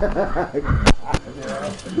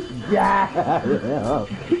 Yeah,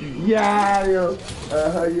 yeah, yo.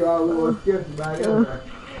 You all little skips, man.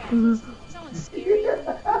 Someone's scary.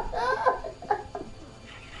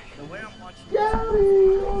 The way I'm watching Yeah. I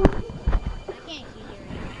can't hear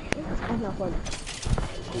it. I'm not funny.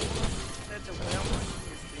 said the way I'm watching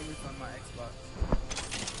your stream is on my Xbox.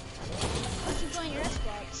 Why don't you join your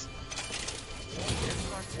Xbox?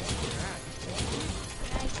 Xbox is trash.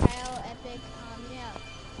 Night trial, epic, yeah.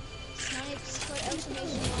 Snipes, put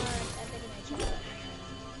exclamation mark, epic in the chat.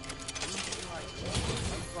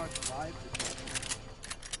 Xbox Live.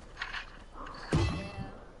 Yeah.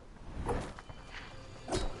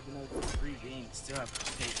 You know, it's 3 games.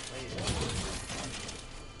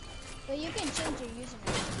 change your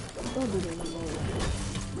username. Don't do that anymore.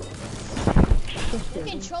 Your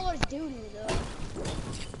controller's doo-doo though.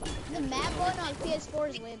 The map button on PS4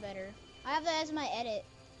 is way better. I have that as my edit.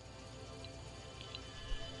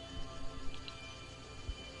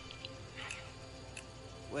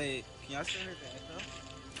 Wait, can y'all still hear the echo?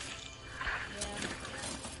 Yeah.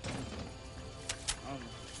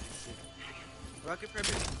 Rocket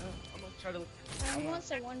Prepper, I'm gonna try to look. Who wants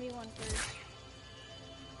a 1v1 first?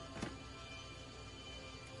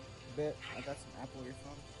 Bet I got some Apple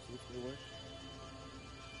earphones. See if they work.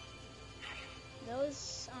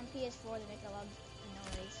 Those on PS4 they make a lot of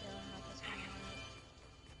noise, so I don't know if that's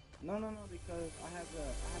gonna work. No, because I have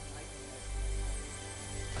an iPhone.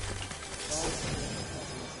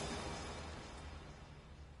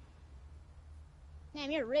 Damn,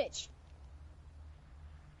 you're rich.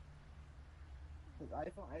 Because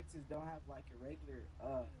iPhone X's don't have like a regular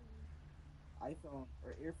iPhone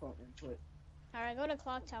or earphone input. Alright, go to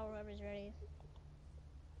Clock Tower, whoever's ready.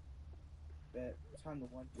 Bet time to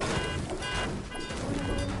one. You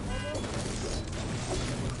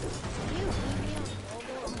beat me on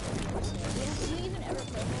mobile on the do you even ever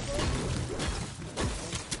play mobile?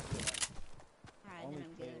 Alright, then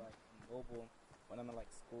I'm good. Like mobile when I'm in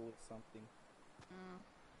like school or something.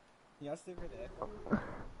 Can y'all still hear the echo?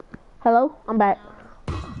 Hello, I'm back.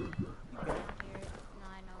 No. No,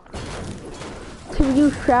 I know. Can we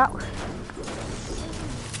use shout?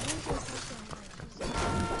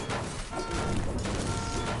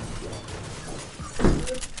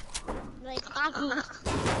 Like,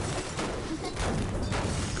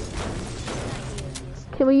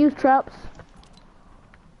 Can we use traps?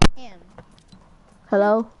 him.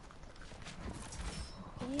 Hello?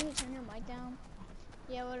 Can you turn your mic down?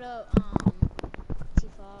 Yeah, what up,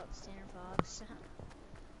 T-Fox, Tanner Fox.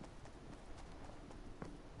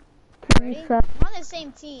 Can we Ready? use traps? We're on the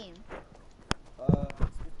same team.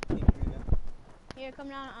 Here, come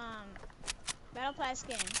down, Battle Pass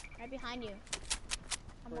skin. Right behind you.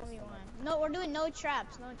 I'm 1v1. No, we're doing no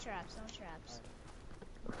traps, no traps, no traps.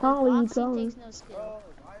 Finally, you Foxy going. takes no skill. Bro,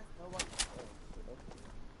 why is nobody?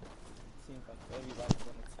 Seems like everybody's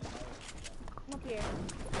on the team. Come up here.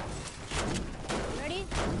 Ready?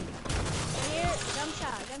 Right here, jump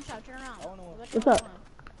shot, turn around. What's up?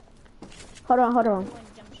 Hold on. Everyone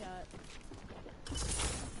jump shot.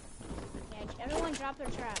 Yeah, everyone drop their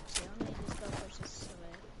traps. Yeah, let me just go push this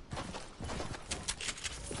away.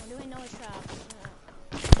 We're doing no traps.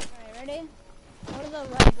 Alright, ready? Go to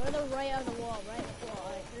the right of the wall, right wall.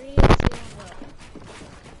 Alright, 3, 2, 1,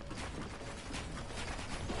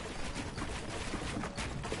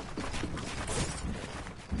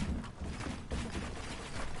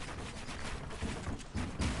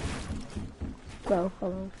 go. Go,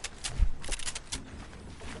 hold on.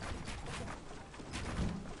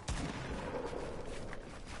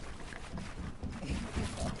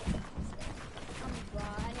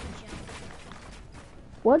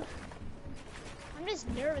 What? I'm just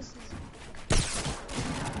nervous.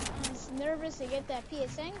 I'm just nervous to get that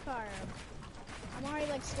PSN card. I'm already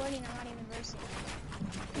like sweating. I'm not even versing.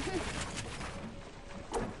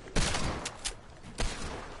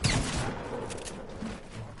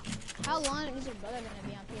 How long is your brother gonna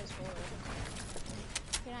be on PS4?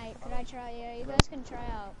 Could I try? Yeah, you guys can try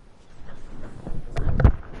out.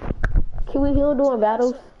 Can we heal doing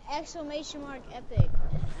battles? Exclamation mark epic and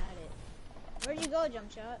add it. Where'd you go,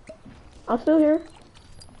 jump shot? I'm still here.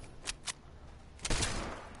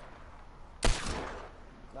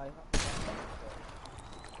 I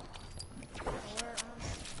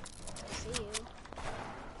see you.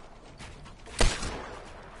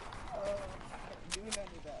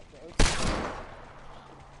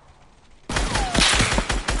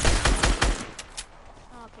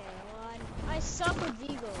 Okay, well, I suck with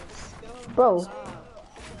Eagles. Bro.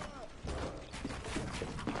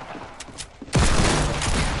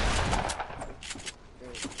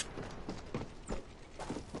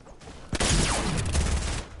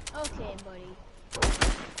 Okay, buddy.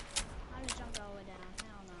 I just jumped all the way down.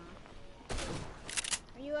 Hell no.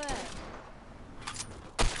 Where you at?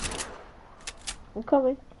 I'm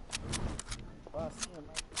coming.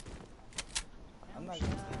 I'm not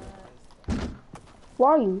Where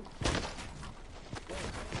are you?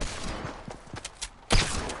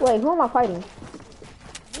 Wait, who am I fighting?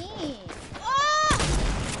 Me. Oh!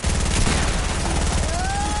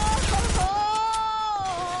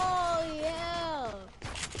 Oh, yeah.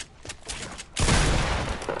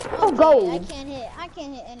 Oh, Okay, gold. I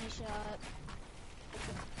can't hit any shot.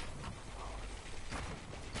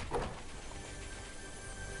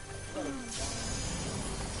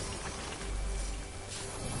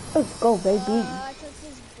 Let's go, baby. I took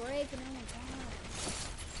this break and oh my god.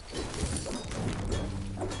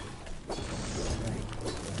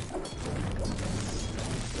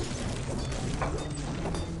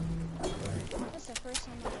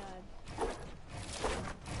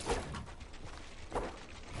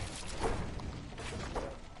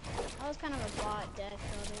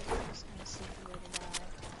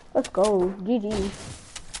 Let's go. GG. GG's.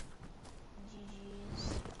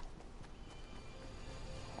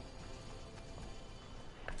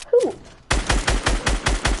 Who?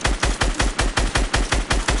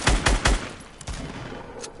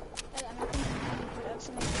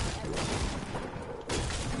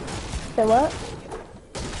 Say what?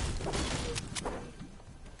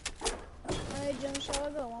 Alright, Jim, shall I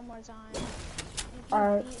go one more time? If you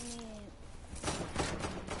Alright. beat me,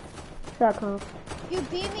 Shotgun. if you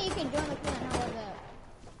beat me, you can join the clan. How about that?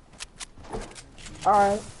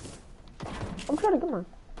 Alright. I'm trying to get mine.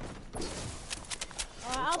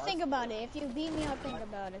 I'll think about it. If you beat me, I'll think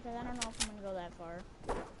about it. Because I don't know if I'm going to go that far.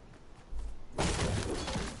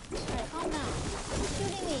 Alright, calm down. Stop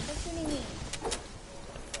shooting me. Stop shooting me.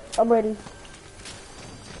 I'm ready.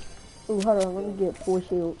 Ooh, hold on. Let me get full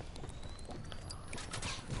shield.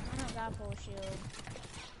 I don't got full shield.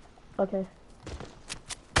 Okay.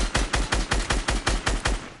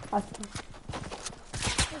 I see.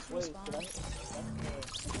 Just respawn.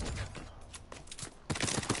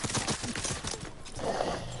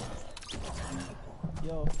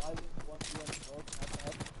 Yo, if I didn't want to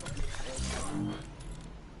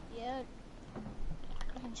Yeah.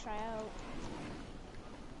 I can try out.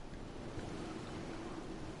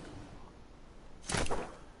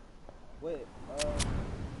 wait,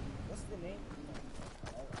 what's the name?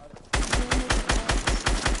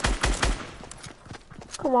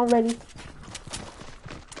 Come on, ready.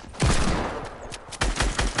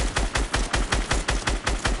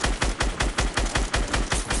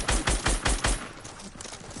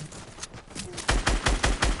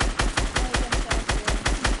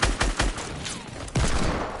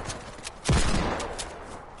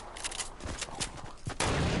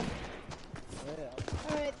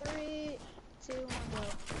 Alright, 3, 2, 1, go.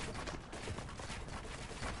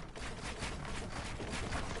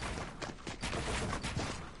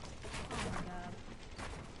 Oh my god.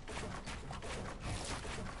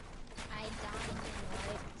 I died in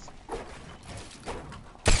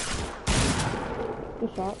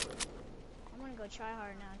Good shot. I'm gonna go try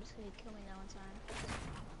hard now just because you killed me that one time.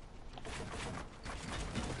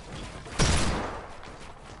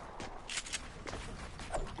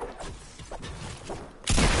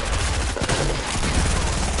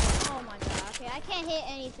 Oh my god, okay, I can't hit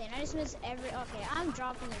anything. I just missed every. Okay, I'm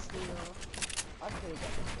dropping this deagle.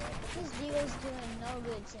 This deagle's doing no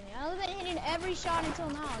good to me. I've been hitting every shot until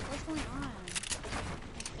now. Like, what's going on?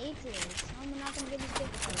 I hate this. I'm not gonna get this big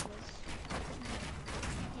for this.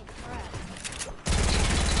 Hey, crap.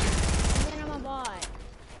 And then I'm a bot.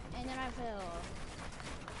 And then I fail.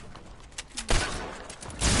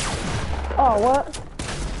 Oh, what?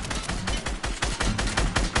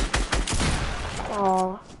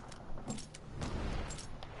 Oh.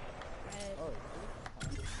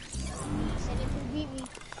 Said if you beat me.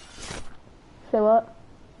 Say what?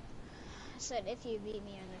 I said if you beat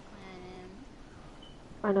me in the clan and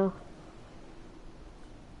I know.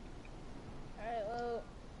 alright, well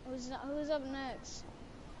who's up next?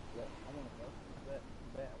 I'm gonna go.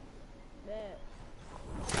 Bet. Bet.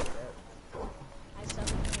 I suck at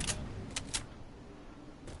anything.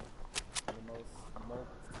 The most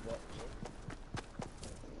what?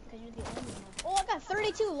 Cause you're the only one. Oh, I got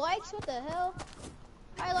 32 likes? What the hell?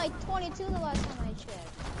 I had like 22 the last time I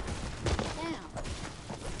checked. Damn.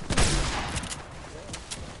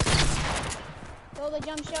 Go the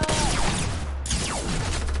jump shot.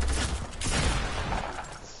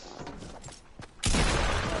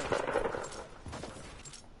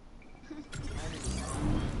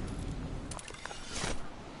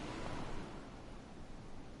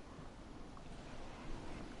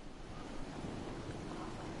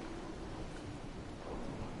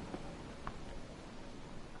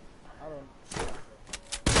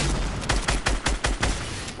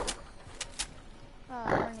 Oh,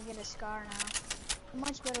 I'm gonna get a scar now.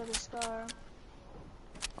 Much better with a scar.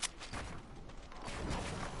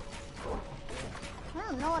 I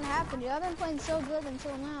don't know what happened, dude. I've been playing so good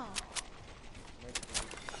until now.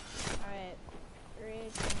 Alright. 3,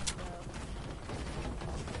 2, go.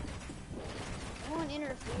 No one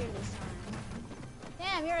interfered this time.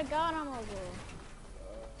 Damn, you're a god on mobile.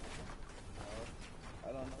 I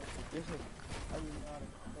don't know. I don't know how to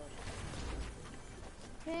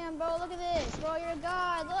Damn, bro, look at this. Bro, you're a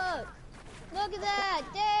god. Look. Look at that.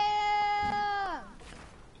 Damn.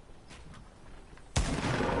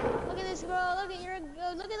 Look at this, bro.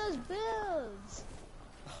 Look at those builds.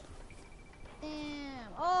 Damn.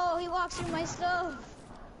 Oh, he walks through my stuff.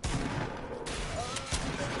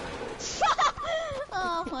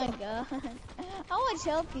 Oh my god. How much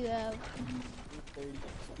help you have?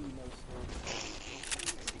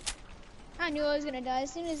 I knew I was gonna die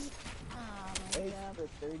as soon as. Oh my god. For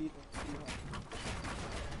 30 to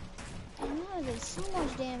 200. I know I did so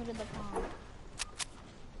much damage to the palm.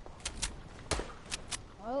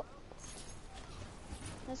 Oh.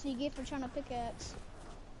 That's what you get for trying to pickaxe.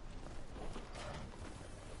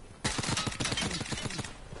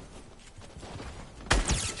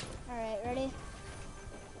 Alright, ready?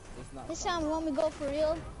 This time, want me to go for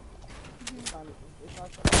real? It's not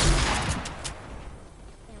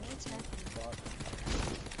Damn, what's happening?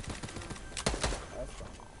 that's fine.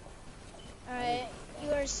 Alright,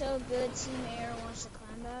 you are so good. Team Air wants to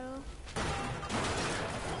climb battle.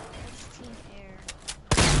 That's Team Air.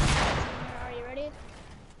 Team Air, are you ready?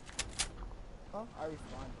 Oh, I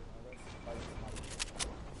responded.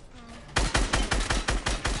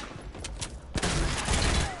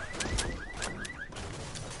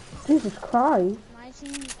 Jesus Christ. My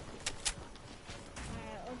team. Alright,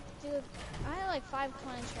 let's do it. I had like 5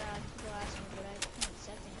 clients for people ask me, but I can't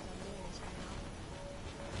accept them because I'm doing this right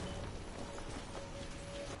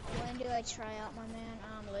now. When do I try out, my man?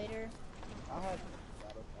 Later. I'll have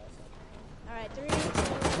battle pass. Alright, 3,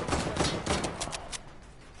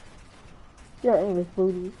 2. Your aim is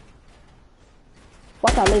booty.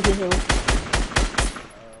 Watch out, laser hill. Okay.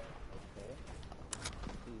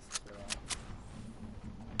 Please chill out.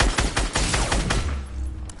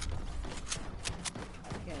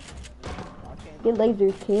 I can't. Get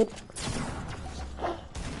lasers, kid.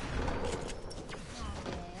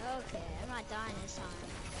 Okay, I'm not dying this time.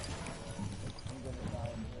 I'm gonna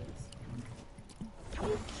die in this.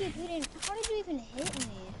 You keep hitting. How did you even hit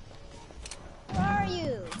me? Where are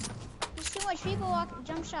you? There's too much people walking.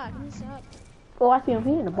 Jump shot. Give me some up. Oh, I see him.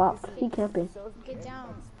 He in the box. He camping. Get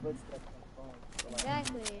down. Footsteps on the phone.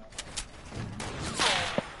 Exactly.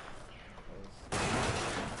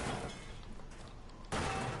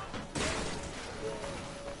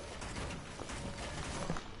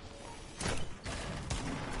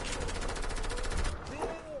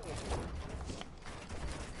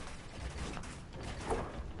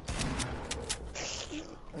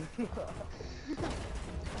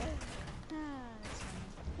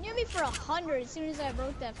 Near me for 100 as soon as I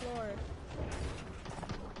broke that floor.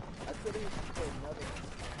 I could have put another.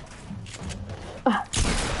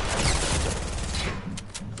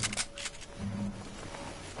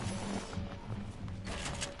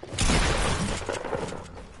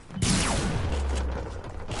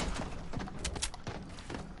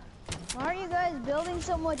 Why are you guys building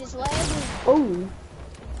so much? It's lagging. Oh.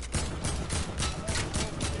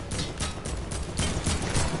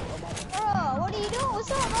 Bro, what are you doing?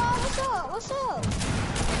 What's up, bro? What's up? What's up?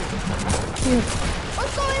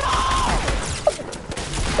 What's going on?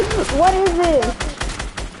 What is it?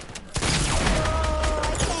 Oh, I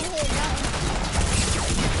can't hit nothing.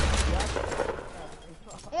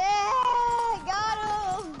 Yeah, got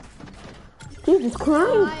him. Jesus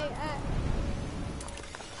Christ.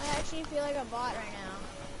 I actually feel like a bot right now.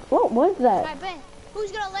 What was that? I bet.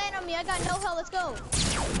 Who's gonna land on me? I got no health. Let's go.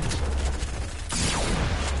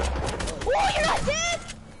 Oh, you're not dead?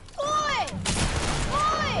 Boy!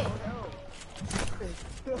 Boy!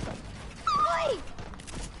 Boy!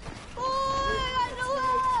 Boy, I got no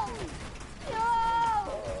health! Yo!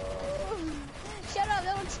 Shut up,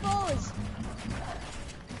 don't expose.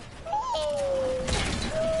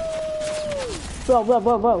 Bro.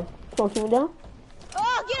 Come on, shoot me down.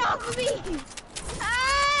 Oh, get off of me!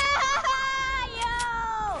 Ah, yo!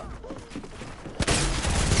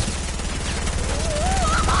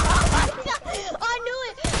 I knew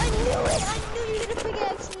it! I knew you were gonna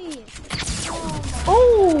pickaxe me!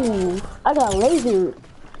 Oh, I got laser.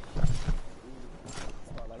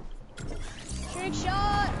 Trick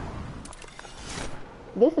shot!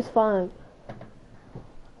 This is fun.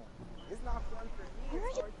 It's not fun for me.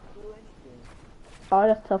 It's hard to do anything. Oh,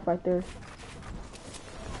 that's tough right there.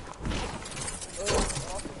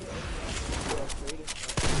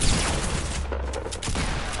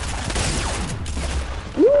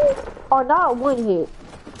 Woo! Oh, not one hit.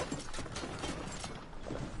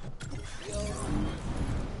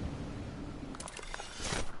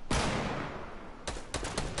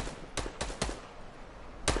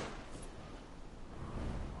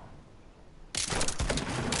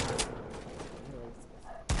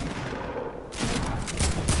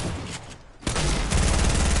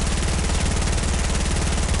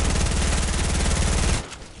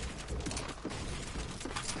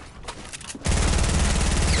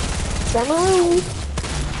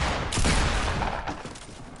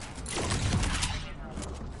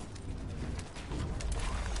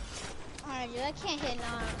 Alright, dude, I can't hit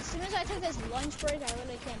now. As soon as I took this lunch break, I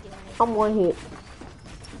really can't do anything. I'm one hit.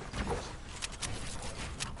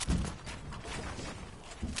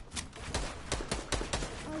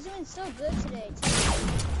 doing so good today, too.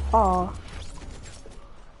 Aw.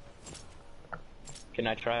 Can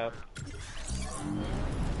I try out?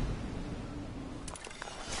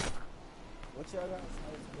 What y'all got?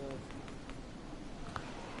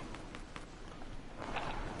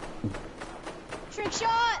 Trick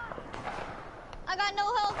shot! I got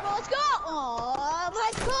no health, bro. Let's go! Aww,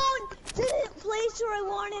 my phone didn't place where I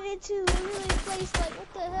wanted it to. It really placed, like,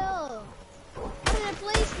 what the hell? How did it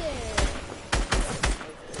place there?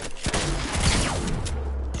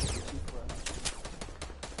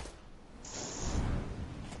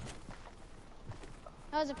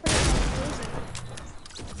 That was a pretty nice laser.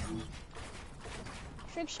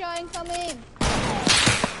 Trick shot incoming!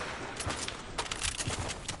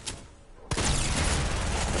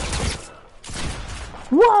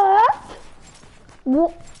 What?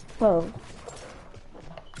 What? Oh.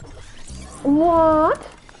 What?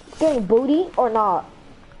 Getting booty or not?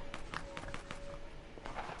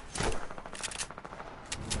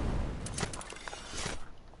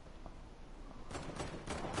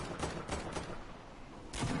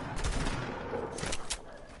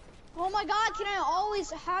 Oh my god, can I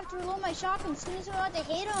always have to reload my shotgun as soon as I'm about to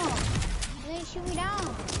hit him? And they shoot me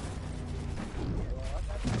down.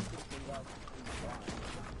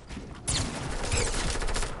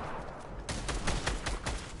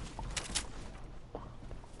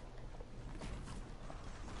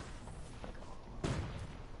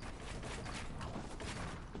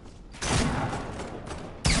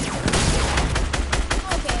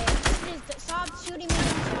 Okay, just stop shooting me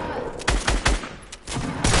one shot.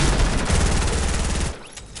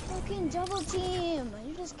 Fucking double team!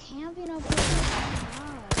 You're just camping up here.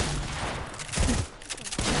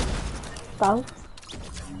 Oh Go.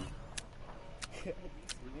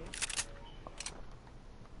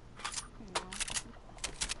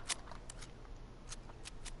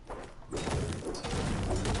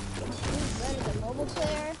 Who's better, the mobile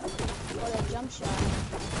player or the jump shot?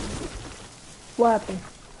 What happened?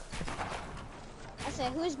 I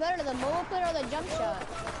said, who's better, the mobile player or the jump shot?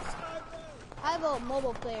 I vote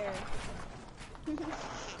mobile player.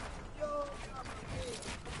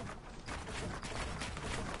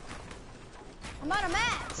 I'm out of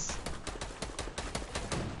mats.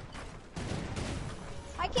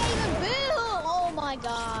 I can't even build. Oh my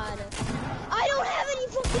god. I don't have any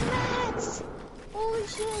fucking mats. Holy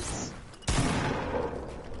shit.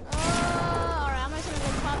 Alright, I'm just gonna go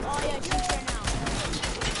pop all your troops here now.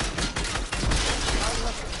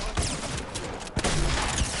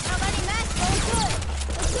 Not any mats, but it's good.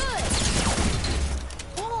 It's good.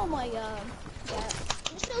 Oh my god. Yeah,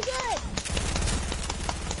 it's so good.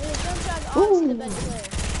 Dude, jump shot's honestly the best player.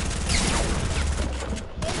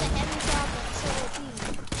 Here's a heavy shotgun, it's so OP.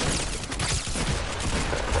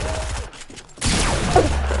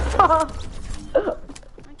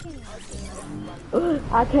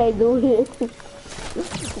 I can't do it. I can't do it.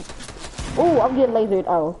 Ooh, I'm getting lasered.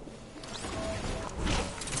 Oh.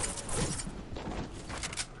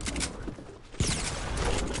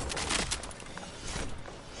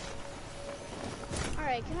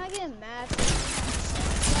 Alright, can I get a match?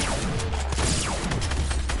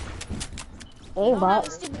 Hey, I don't have a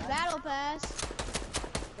bot. stupid battle pass.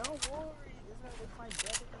 Don't worry, isn't that with my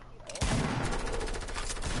brother?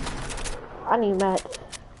 I need mats.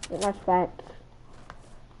 That's fact.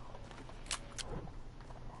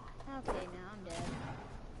 Okay, now I'm dead.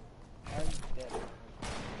 I'm dead.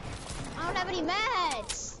 I don't have any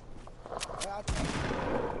mats. Well,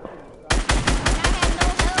 I have no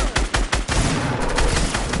health.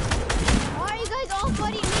 Why are you guys all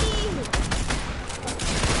fighting me?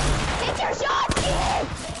 Hit your shots, kid!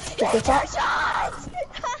 Hit your shots!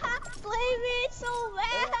 Blame it so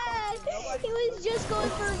bad! He was just going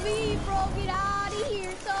for me, bro. Get out of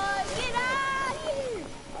here, son. Get out of here!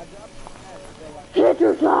 Hit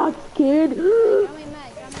your shots, kid. Drop me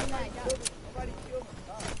mad, drop me mad, drop.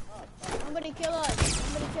 Somebody kill us.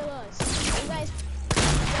 Somebody kill us. You guys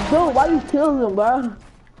Dude, why you killing him, bro?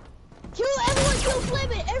 kill everyone, kill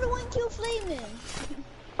Flamin'! Everyone kill Flamin'!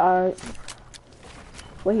 Alright.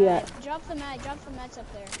 Where he at? Drop the mats up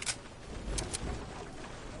there.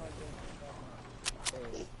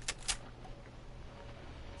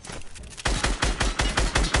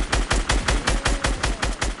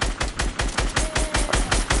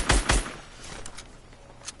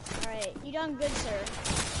 Alright, you done good, sir.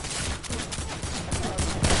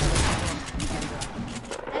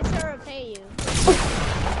 That's gonna repay you.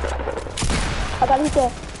 I got hit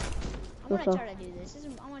there. I'm gonna try to do this.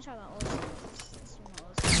 I'm gonna try my old stuff. Let's do my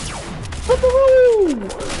old stuff. Woo!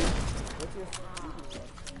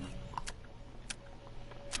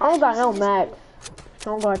 I don't got no max. I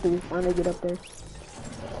don't got to be trying to get up there.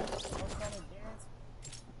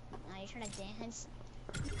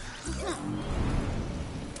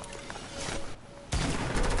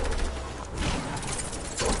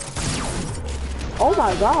 Oh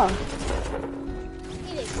my god.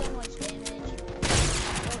 He did so much damage.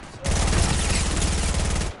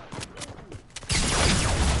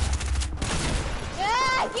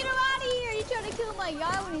 Yeah, get him out of here! You trying to kill my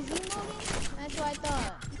guy when he's emoting? That's what I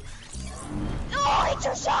thought. No, it's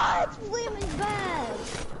your shots! Liam is bad.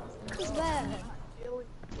 He's bad.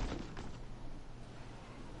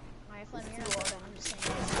 Alright, Flem, you're not bad. I'm just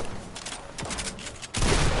saying.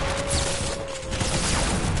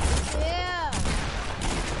 Yeah.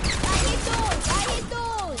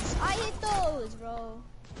 I hit those, bro.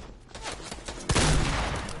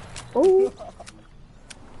 Oh.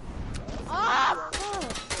 Ah, fuck.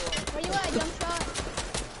 Where you at, jump shot?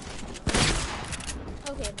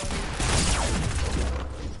 Okay, buddy.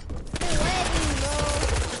 You're lagging, bro.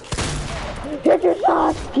 Hit your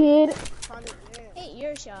shots, kid. Hit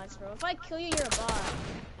your shots, bro. If I kill you, you're a bot.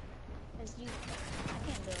 Cause you, I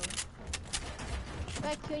can't build. If I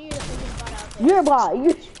kill you, you're the biggest bot out there. You're a bot.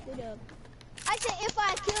 You're... Good up. I said if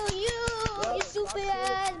I kill you, you stupid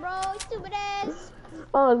ass, bro. Stupid ass.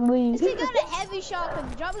 Ugly. This thing got a heavy shotgun.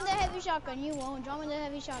 Drop me the heavy shotgun, you won't. Drop me the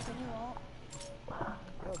heavy shotgun, you won't.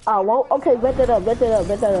 Oh, well, okay, bet that up. Get out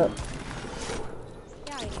of here.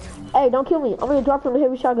 Hey, don't kill me. I'm gonna drop from the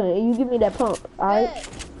heavy shotgun and you give me that pump, alright?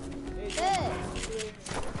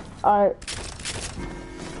 Alright.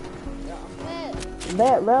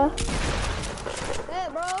 Bet, bro.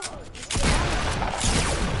 Bet, bro.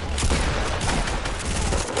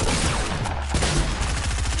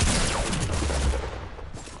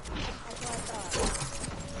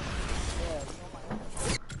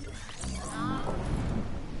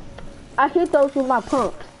 I hit those with my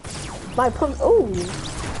pumps. My pump, ooh.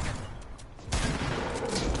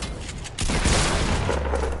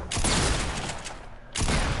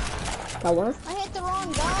 That one? I hit the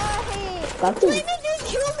wrong guy. That's Wait, it. they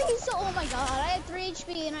killed me. So, oh my god, I had 3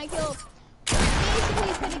 HP and I killed.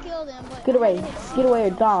 Basically, could have killed him, but. Get away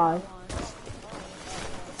or die.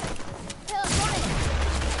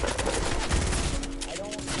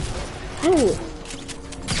 Hey.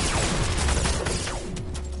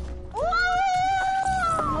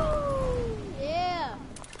 Yeah.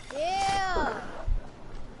 Yeah.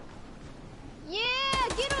 Yeah,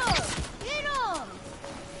 get him. Get him.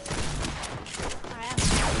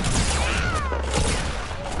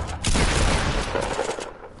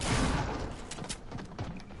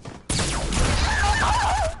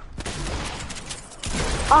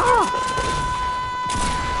 Ah!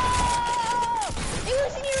 It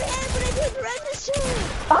was in your head, but I didn't register.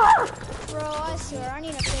 Ah! Bro, I swear, I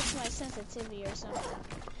need to fix my sensitivity or something.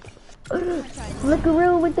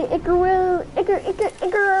 Lickaroo with the ickaroo.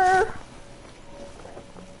 Icker.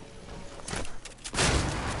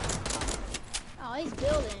 Oh, he's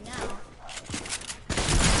building now.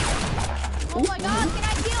 Oh my god, can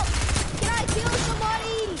I kill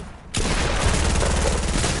somebody?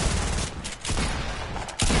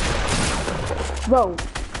 Bro.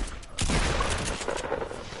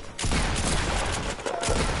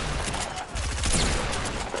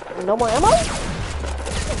 No more ammo?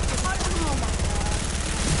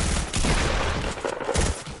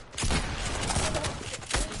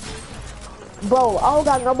 Bro, I don't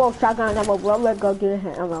got no more shotgun ammo, bro. Let's go get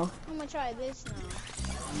him ammo. I'm gonna try this now.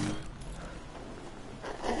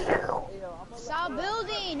 Stop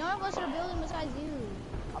building! None of us are building besides you.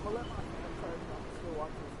 I'm gonna let my friend start. I'm still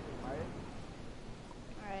watching this game, alright?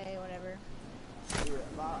 Alright, whatever. Yeah,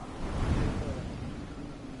 bye.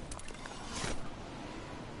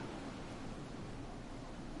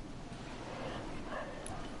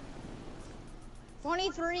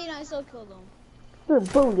 23 and I still killed him. You're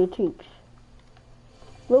booty cheeks.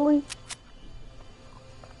 Really?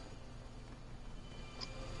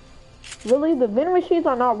 Really? The vending machines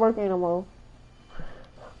are not working no more.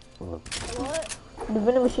 What? The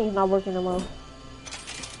vending machine's not working no more.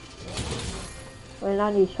 And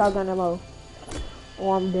I need shotgun ammo.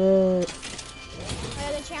 Oh, I'm dead.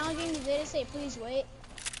 They're challenging. Did they say please wait?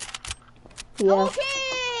 Yeah. Okay,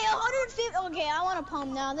 150. Okay, I want a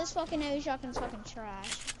pump now. This fucking heavy shotgun's fucking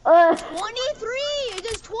trash. 23! It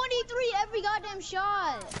does 23 every goddamn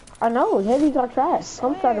shot. I know, heavies are trash.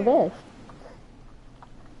 Pumps are the best.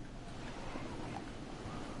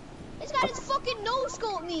 This guy just fucking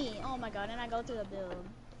no-scope me. Oh my god, and I go through the build.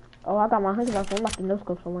 Oh, I got my 100 bucks. I'm about to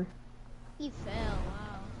no-scope somewhere. He fell,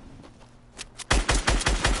 wow.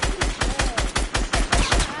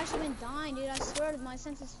 I've actually been dying, dude. I swear my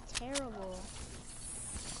sense is terrible.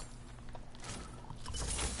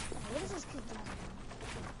 What is this kid doing?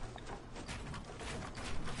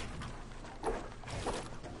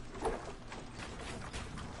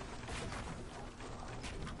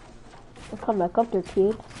 Come back up there,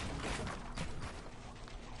 kid.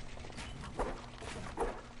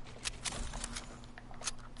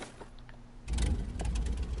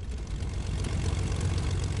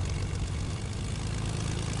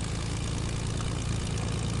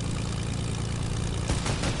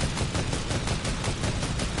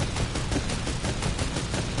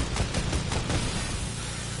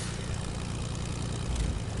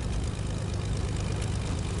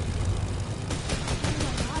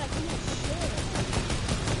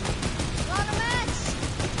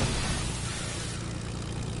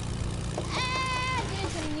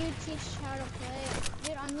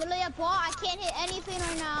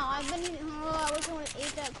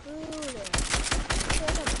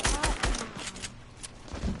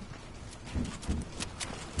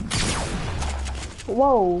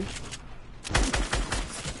 Whoa.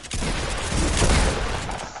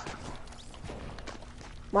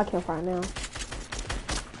 My campfire now.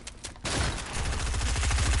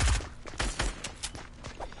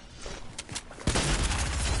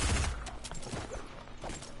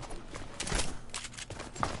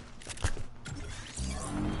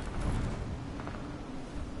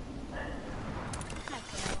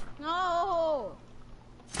 No!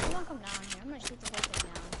 I'm gonna come down here. I'm gonna shoot the whole thing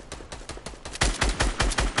down.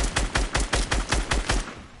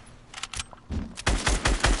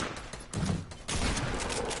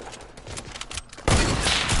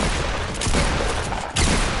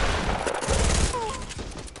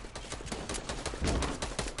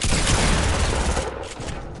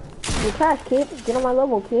 You're trash, kid. Get on my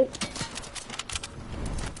level, kid.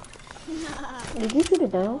 Did you shoot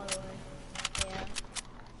it down? Yeah.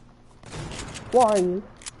 Where are you?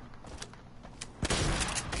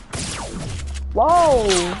 Whoa!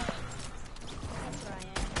 That's where I am.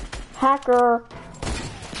 Hacker!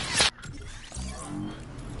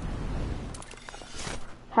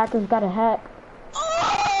 Hacker's got a hack.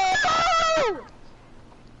 Oh!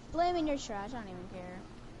 Blaming your trash. I don't even care.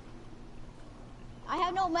 I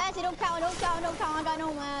have no mats. It don't count. Don't count. Don't count. I got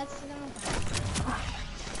no mats. It don't count.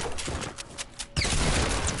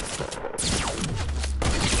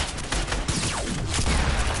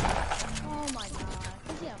 Oh my god.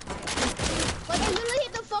 Yeah. Like I literally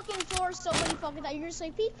hit the fucking floor so many fucking times. You're just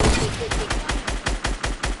like peek, peek, peek, peek, peek.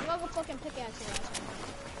 I'm gonna go fucking pickaxe your ass.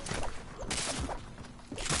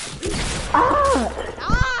 Ah!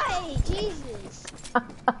 Die! Jesus.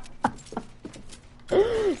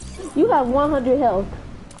 You have 100 health.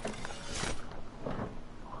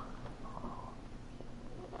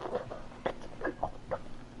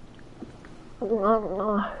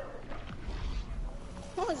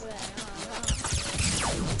 What was that?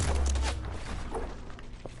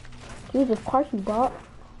 Jesus Christ, you bot.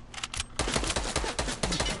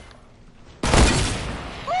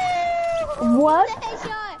 What?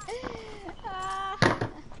 Headshot!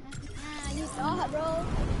 You thought, bro.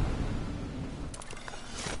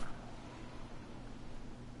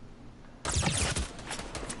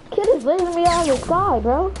 Kid is leaving me out of the sky,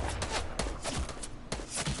 bro.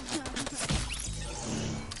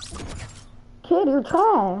 Kid, you're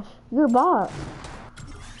trash. You're a bot.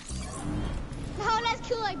 No, let's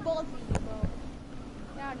kill like both of you, bro.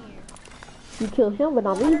 Get out of here. You killed him, but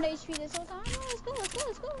not me. 100 HP this whole time. Oh, let's go, let's go,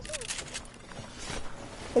 let's go, let's go.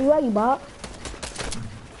 Where you at, you bot?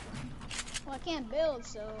 Well, I can't build,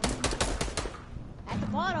 so at the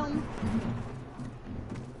bottom.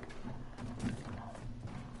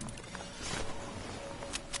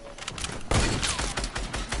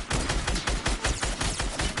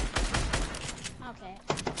 Okay.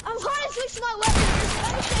 I'm trying to switch my weapon.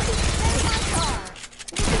 Let me check my car.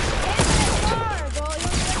 Bro.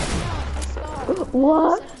 You don't know.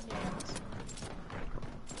 What?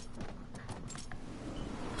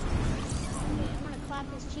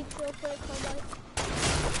 This cheap real quick, hold on.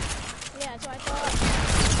 Yeah, that's what I thought.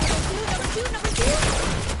 Number two.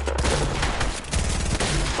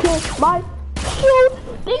 Can my shoot?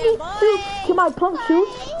 Did you shoot? Can my pump shoot?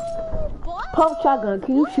 Pump shotgun,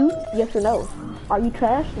 can you shoot? Yes or no? Are you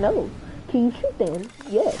trash? No. Can you shoot then?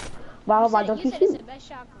 Yes. Why don't you shoot? It's the best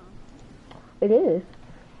shotgun. It is.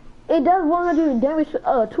 It does 100 damage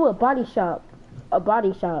to a body shot. A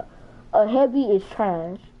body shot. A heavy is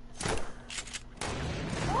trash.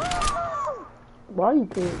 Why are you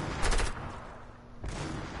kidding?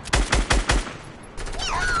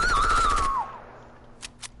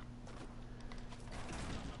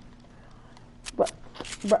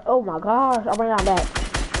 But oh my gosh, I ran out back.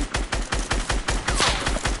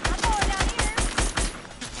 I'm going down here.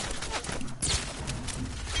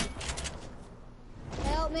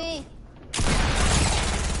 Help me.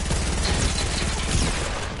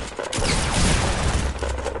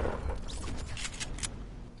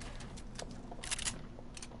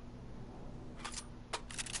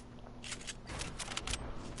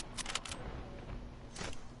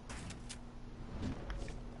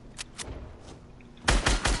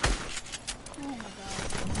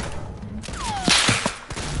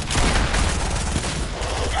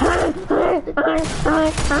 Bet,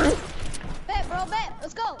 bro, bet.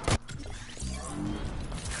 Let's go.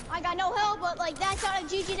 I got no health, but like that's not a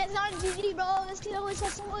GG. That's not a GG, bro. This kid always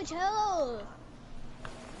has so much health.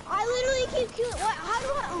 I literally keep killing. What? How do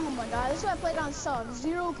I? Oh my god, this is why I playground sucks.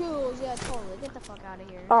 0 kills. Yeah, totally. Get the fuck out of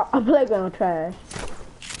here. I'm playground trash.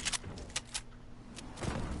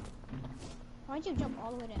 Why'd you jump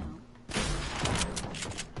all the way down?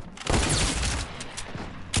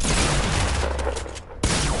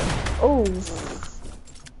 Oh.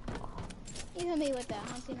 You hit me with that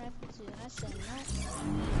hunting rifle too. I said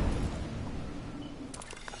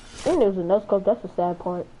no. And there's a no scope. That's the sad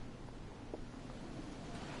part.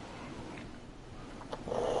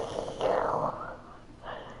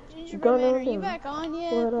 Gingerbread Man, are you back on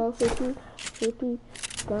yet? What else? 50.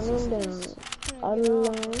 Gun him down.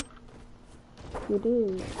 Allah. You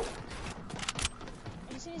did.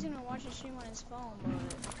 He said he's gonna watch the stream on his phone, but...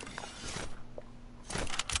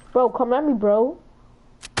 Bro, come at me, bro.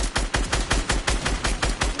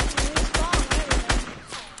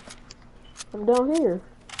 I'm down here.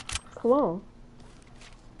 Come on.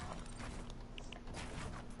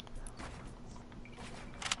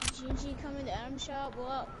 GG coming to the item shop?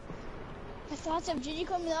 Well, my thoughts of GG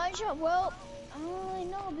coming to the item shop? Well, I don't really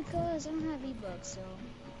know because I don't have V-Bucks, so...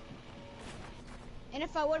 And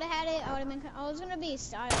if I would have had it, I would have been... I was gonna be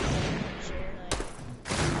styled, I'm sure, like...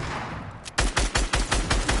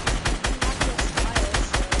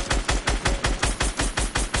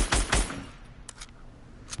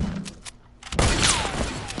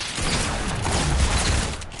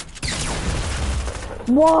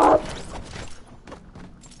 What?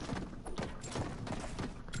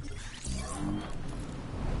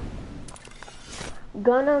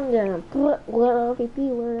 Gun him down. What up, VP?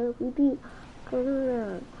 What up, VP? Gun him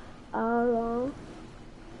down. Allah.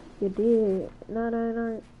 You did. No.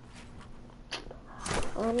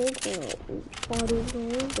 I'm in jail. Party's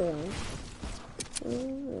going down.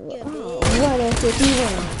 What up, VP?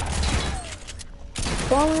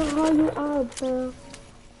 Falling how you out, bro.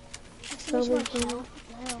 I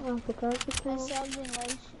forgot to count.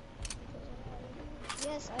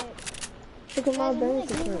 Yes, I... Look at my bank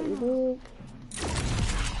account, you dig?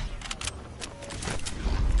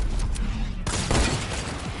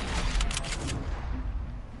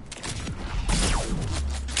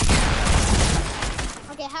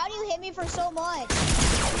 Okay, how do you hit me for so much?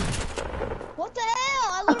 What the hell?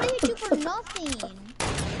 I literally hit you for nothing.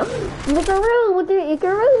 Ickaroo with your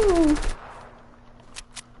Ickaroo.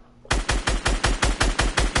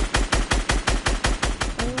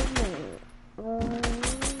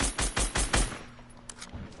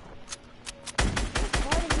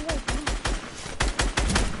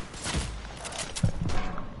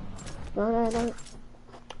 No.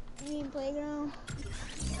 You mean playground?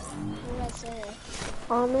 What did I say?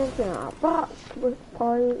 I'm in a box with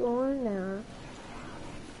party on now.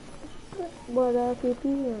 What up, VP?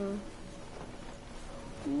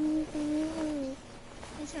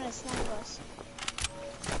 He's trying to snipe us.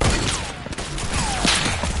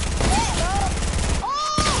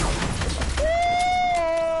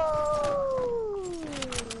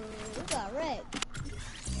 We got wrecked.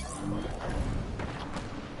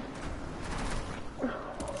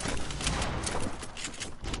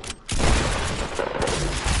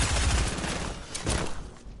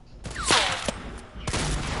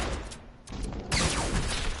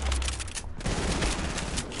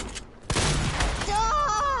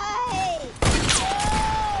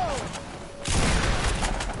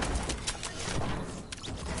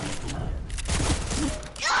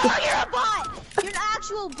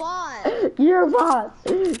 Bot. You're a bot.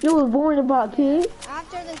 You was born a bot, kid.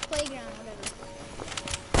 After this playground, whatever.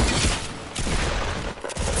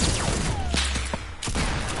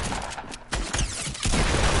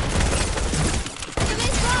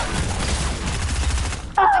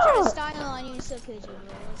 I tried to style on you and still killed you,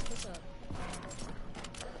 bro. What's up?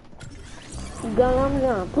 Gun on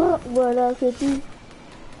down. What up, 50?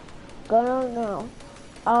 Gun on down.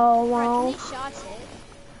 Oh, wow. Right, shots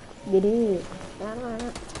it. You did. No.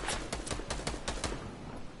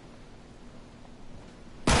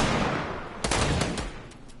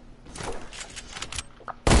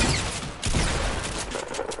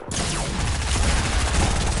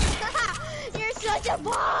 You're such a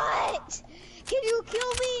bot! Can you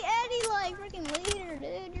kill me any like freaking later,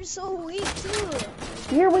 dude? You're so weak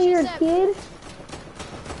too. You're weird, kid.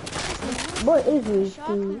 What is this,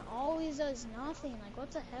 Shotgun dude? always does nothing. Like,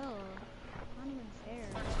 what the hell? Not even fair.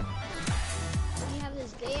 You have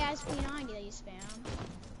this gay ass P90 that you spam.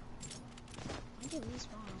 I can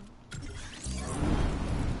respawn.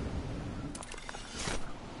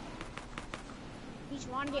 Each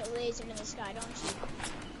want to get lasered in the sky, don't you?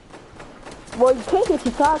 Well, you can't get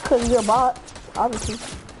your shot because you're a bot, obviously.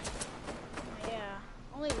 Yeah,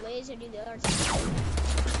 only laser do the other side.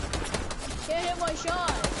 Can't hit my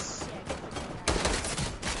shots. Yeah,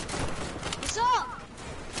 what's up?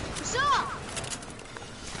 What's up?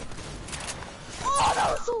 Oh,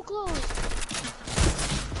 that was so close.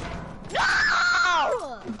 No!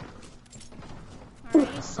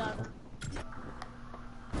 Alright, you suck.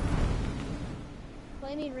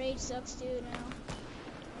 Play me rage sucks too now.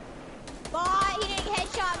 Bot, he didn't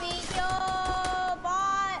headshot me. Yo,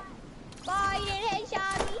 bot. Bot, he didn't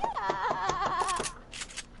headshot me. Ah.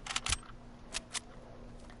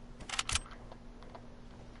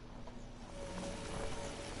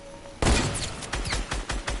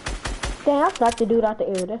 Dang, I slapped the dude out the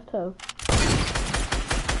air. That's tough.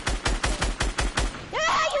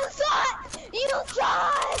 Yeah, you thought! You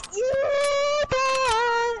thought! You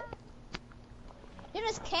thought! You're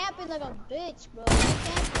just camping like a bitch, bro. You're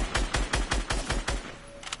camping.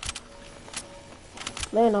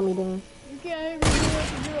 Land on me, Dan. You can't even do it to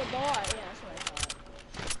do a bot. Yeah, that's what I thought.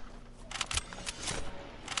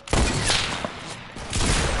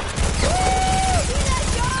 Woo! See that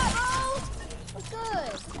shot, bro? What's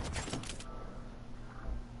good?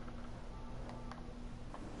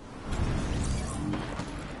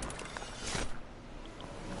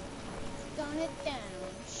 Gun it down.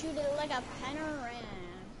 Shoot it like a panorama.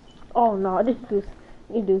 Oh no, this is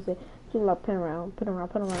you do say shoot like pin around, pin around,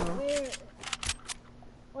 pin around.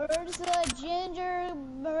 Where's the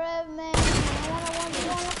gingerbread man? I want to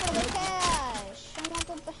 1v1 for the cash. I want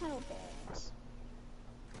the battle pass.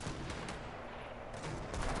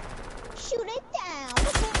 Shoot it down.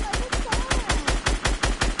 Look at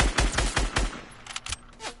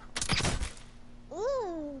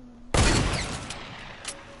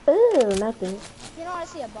the Ooh, nothing. You don't want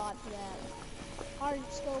to see a bot for that. Hard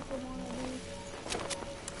scope for one of these.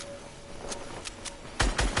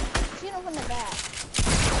 Shoot him from the back.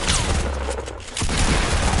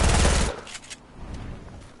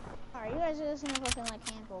 Alright, you guys are just gonna fucking like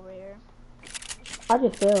camp over here. I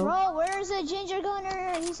just fell. Bro, where's the ginger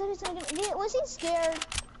gunner? He said he's not gonna. Was he scared?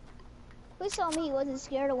 Please tell me he wasn't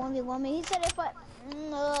scared of 1v1 me. He said if I.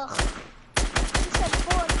 Ugh. He said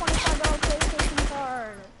for a $25 PlayStation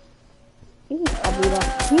card.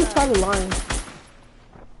 He's probably lying.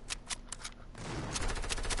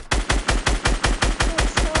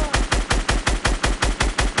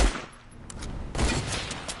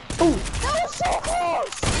 That was so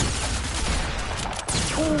close!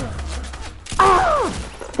 Ah!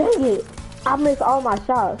 Dang it! I missed all my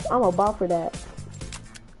shots. I'm a bot for that.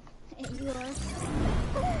 You are.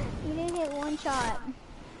 You didn't hit one shot.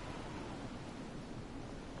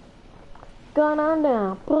 Gun on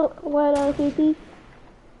down. Put what else, CC?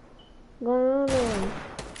 Gun on down.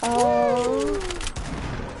 Oh,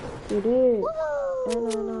 you did.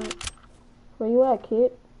 And I'm not. Where you at,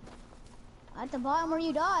 kid? At the bottom where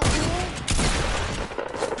you died, dude.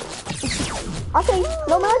 I think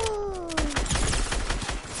no match.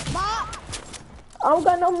 Bop. I don't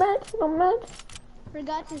got no match. No match.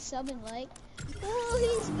 Forgot to sub and like. Ooh,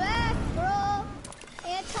 he's back, bro.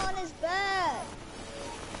 Anton is back.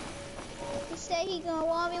 He said he gonna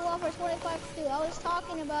want me one for 25 too. I was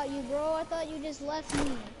talking about you, bro. I thought you just left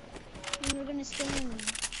me. You were gonna stay me.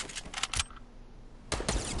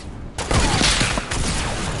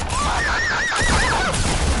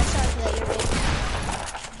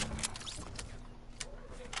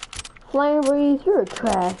 Flame Breeze, you're a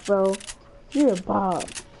trash, bro. You're a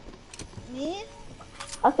bot. Me?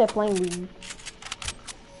 I said Flame Breeze.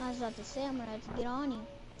 I was about to say I'm gonna have to get on you.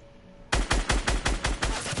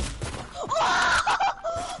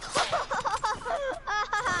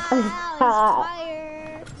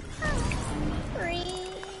 Fire.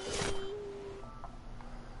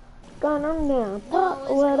 Gun on down. No,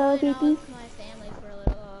 What up, with CC? my family for a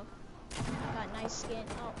little. Got nice skin.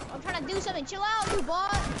 Oh, I'm trying to do something. Chill out, you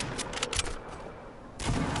bot.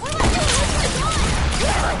 What am I doing?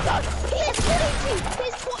 Oh my god! He has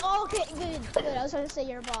 22. Oh, okay, good. I was trying to say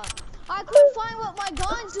you're a bot. I couldn't find what my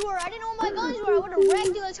guns were. I didn't know what my guns were. I would have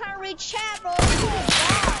wrecked you. I was trying to read chat, bro.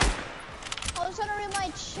 I was trying to read my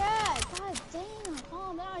chat. God damn,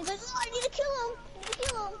 calm down. He's like, oh, I need to kill him.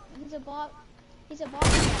 He's a bot. He's a bot.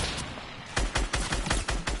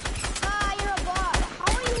 Ah, you're a bot.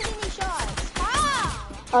 How are you hitting these shots? Ah!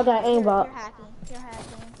 I got aimbot. You're hacking. You're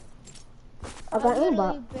hacking. I got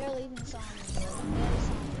aimbot. You barely even saw me, bro. You barely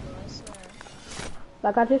saw me, bro. I swear.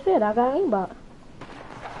 Like I just said, I got aimbot.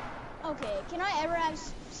 Okay, can I ever have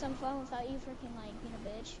some fun without you freaking like being a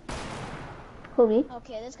bitch? Who, me?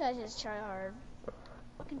 Okay, this guy's just try hard.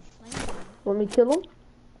 Fucking flame. Want me to kill him?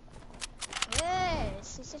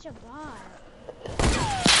 such a bot.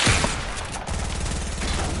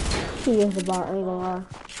 He is a bot, I ain't gonna lie.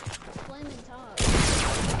 Flaming top.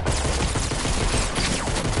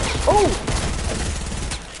 Oh!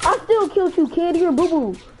 I still killed you, kid. You're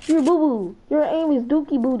boo-boo. You're boo-boo. Your aim is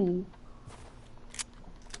dookie booty.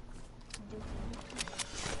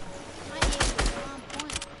 My aim is on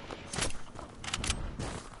point.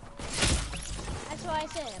 That's what I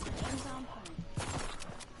said. My aim's on point.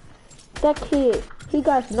 That kid, he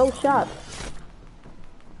got no shots.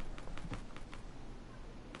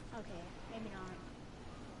 Okay, maybe not.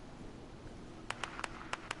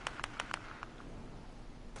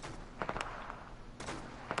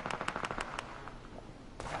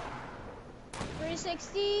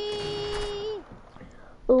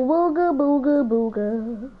 Booga booga booga.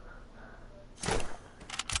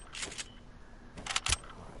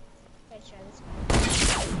 Let's try this one.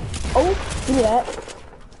 Oh, give me that.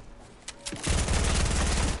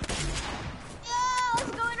 Yeah,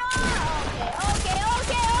 what's going on? Okay.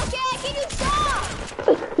 Can you stop?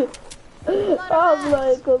 I'm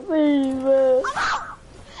like a fever.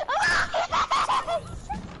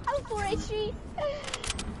 I'm 4 HP.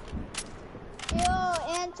 Yo,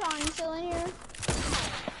 Anton, you still in here?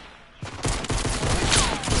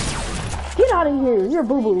 Get out of here, you're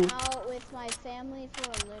boo boo. Out with my family for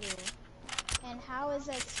a little. And how is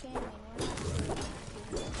that scamming? We're not doing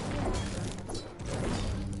that.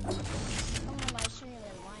 Someone on my stream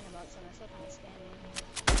is lying about something. That's what kind of scamming.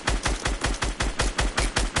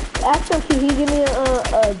 Ask him, can he give me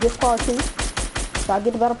a gift card too? So I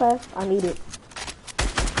get the battle pass? I need it.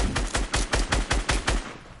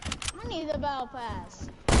 I need the battle pass.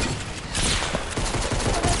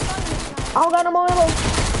 I don't got no more ammo.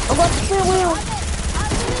 I'm about to spin wheel.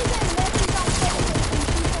 I've really been messing on Facebook and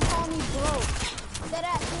people call me broke. That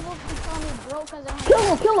ass people can call me broke because I don't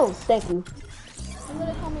have Kill him. Thank you. They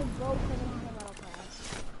literally call me broke because I don't have a battle pass.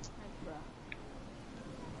 Like, bro.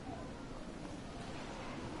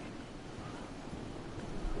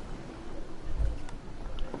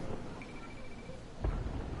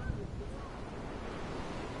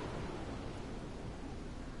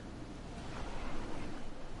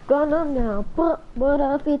 Gun him down. But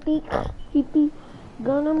a 50,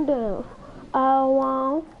 gun him down. I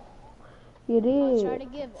want. You I'll try did.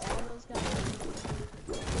 to give all those guys.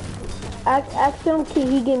 Ask him,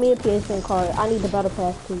 can he give me a PSN card? I need the battle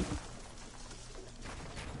pass too.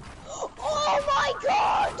 Oh my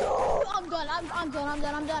god, dude! I'm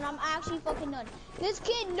done. I'm actually fucking done. This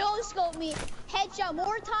kid no-scoped me headshot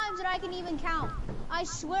more times than I can even count. I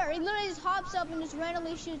swear, he literally just hops up and just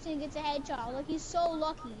randomly shoots and gets a headshot. Like, he's so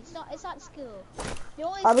lucky. It's not skill. The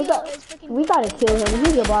only skill is freaking... We gotta kill him.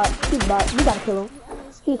 He's a bot. He's a bot. We gotta kill him.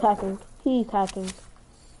 He's hacking. Like,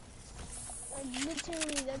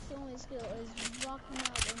 literally, that's the only skill, is walking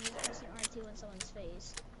up and just pressing R2 in someone's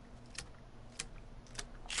face.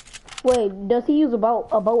 Wait, does he use a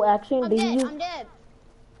bow action? I'm dead.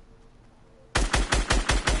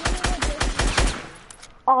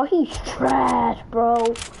 Oh, he's trash, bro.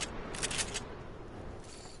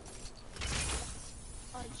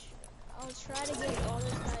 I'll try to give all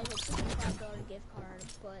those guys a $25 gift card,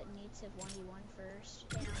 but need to 1v1 first.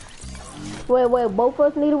 Damn. Wait, both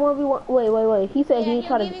of us need a 1v1. Wait. He said Yeah, he's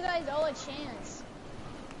trying to give you guys all a chance.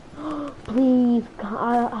 Please,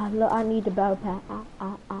 I need the battle pass.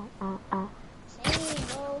 Same,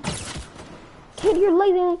 bro. Kid, you're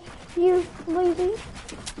lazy. You're lazy.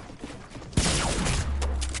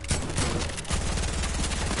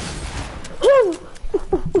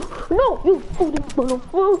 No, you.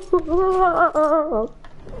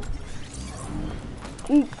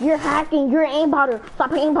 You're hacking. You're aimbotter.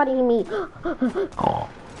 Stop aimbotting me.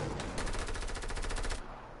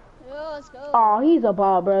 Yo, let's go. Oh, he's a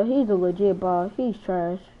bot, bro. He's a legit bot. He's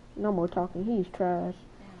trash. No more talking. He's trash.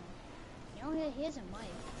 Damn. You know, he isn't Mike.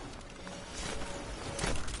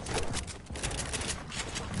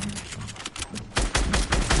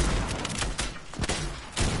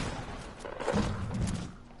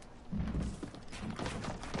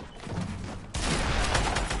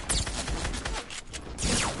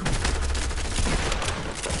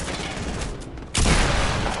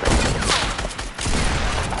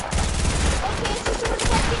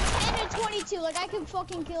 Like, I can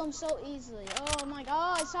fucking kill him so easily. Oh my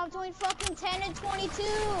god, stop doing fucking 10 and 22.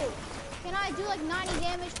 Can I do like 90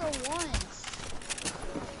 damage for once?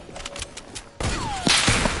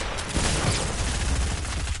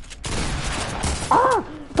 Ah!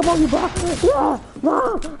 Come on, you bot!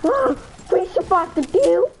 Please support the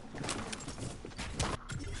deal!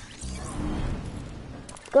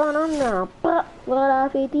 Going on now. What I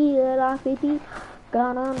 50,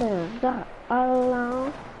 Gone on down. Got all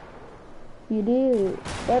along. You did.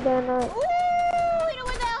 That bad night. Ooh, you know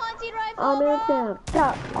what that hunting rifle, I'm in bro? town.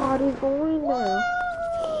 Got all this going down.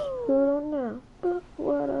 Good on now. But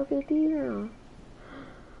what up 50 now?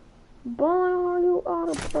 Boy, are you out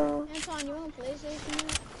of bro? Anton, you want PlayStation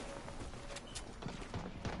yet?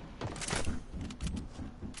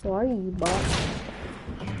 Why are you, bot?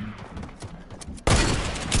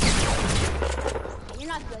 You're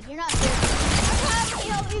not good. You're not good. I can't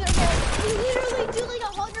help either, bro. You literally do like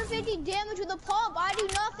 150 damage with a pump. I do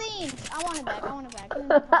nothing. I want it back. I want it back.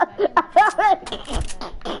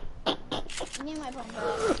 Give me my pump back.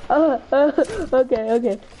 Give me my pump back. Okay,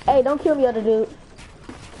 okay. Hey, don't kill me, other dude.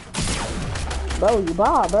 Bro, you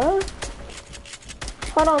bot, bro.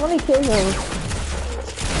 Hold on, let me kill him.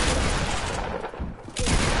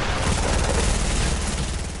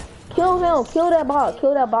 Kill him. Kill that bot.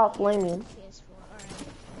 Kill that bot flaming.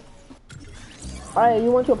 Alright,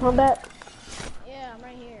 you want your pump back? Yeah, I'm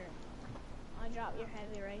right here. I'll drop your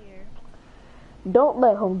heavy right here. Don't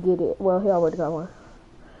let him get it. Well, he already got one.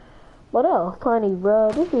 What else? Tiny,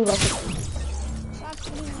 bro. This is like a... Stop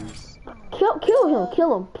shooting us. Kill him.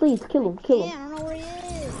 Kill him. Please, kill him. Kill Yeah, him. I don't know where he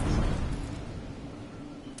is.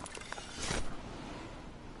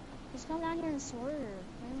 Just come down here and swerve.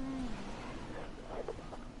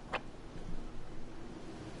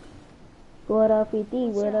 What up, ET?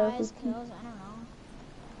 What up, kills? ET? I don't know.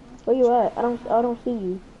 Where you at? I don't see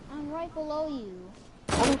you. I'm right below you.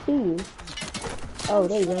 I don't see you. Oh,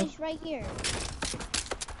 there you go. He's right here.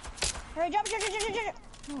 Hurry, jump.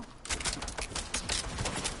 Oh.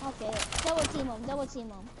 Okay, double team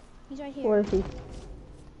him. He's right here. Where is he?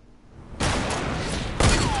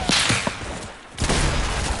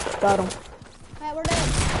 Got him. Alright, we're dead.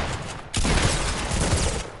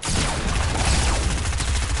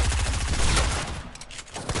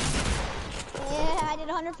 Yeah, I did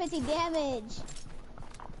 150 damage.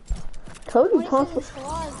 Told you pumps.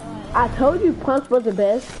 I told you pumps was the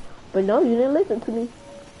best, but no, you didn't listen to me.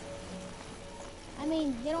 I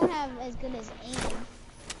mean, they don't have as good as aim.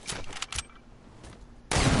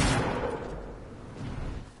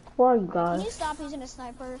 Where are you guys? Can you stop using a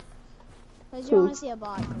sniper? Because you're honestly a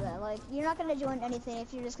bot for that. Like, you're not gonna join anything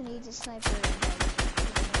if you're just gonna use a sniper. And,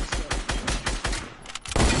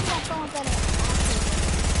 like, fun with that.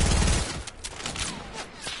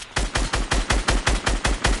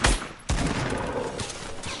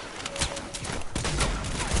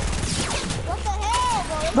 What the hell,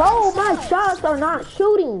 bro? Bro, my shots are not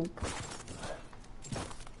shooting.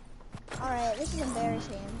 Alright, this is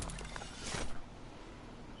embarrassing.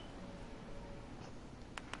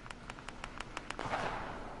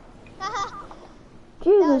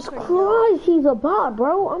 Jesus Christ, he's a bot,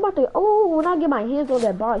 bro. I'm about to. Oh, when I get my hands on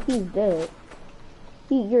that bot, he's dead.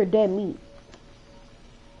 You're dead meat.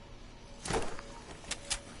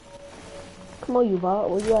 Come on, you bot.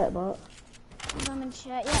 Where you at, bot? I'm in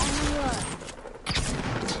chat. Yeah, I know you are.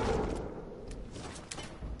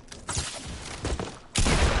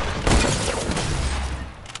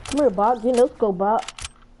 Come here, bot. Get no scope, bot.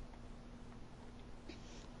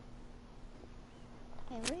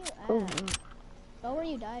 Hey, where you at? Oh, Go where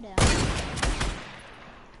you died at.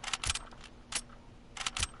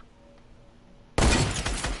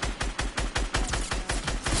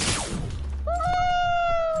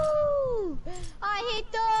 Woo! I hit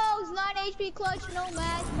those! 9 HP clutch, no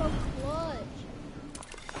max, bro, clutch.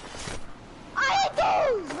 I hit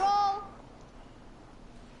those, bro!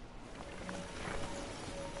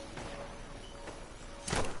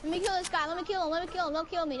 Let me kill this guy, let me kill him, don't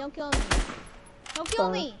kill me, don't kill me. Don't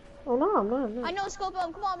kill me! Oh no, I'm not. I know scope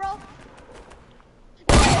him. Come on, bro. No,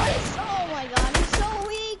 oh my god, he's so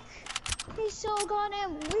weak. He's so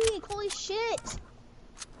goddamn weak. Holy shit.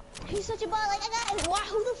 He's such a bot. Like, why?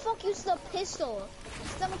 Who the fuck used the pistol?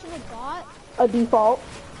 Is that much of a bot? A default.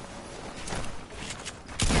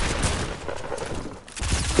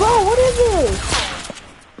 Bro, what is this?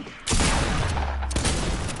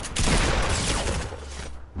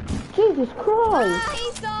 Jesus Christ. Ah,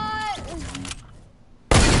 he's got.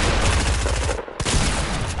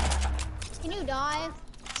 Can you die?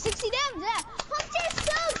 60 damage. Yeah. Hunter's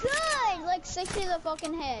so good. Like 60 to the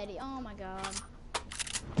fucking head. Oh my god.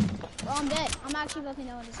 Well, I'm dead. I'm actually fucking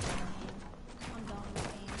done with this game. I'm done with this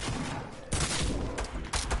game.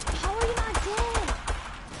 How are you not dead?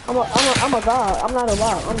 I'm a god. I'm not a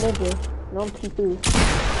bot. I'm ninja. No, I'm T2.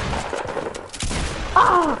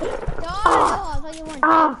 Ah! No, I thought you weren't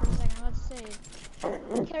dead for a second. I was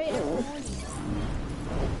about to say. Carry it around.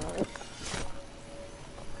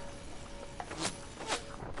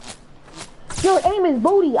 Your aim is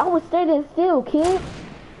booty. I was standing still, kid.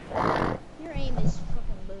 Your aim is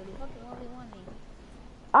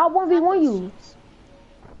 1v1 you.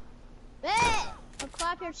 Bet! I'll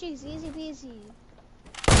clap your cheeks, easy peasy.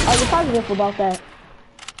 Are you positive about that?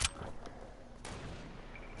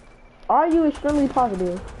 Are you extremely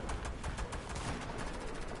positive?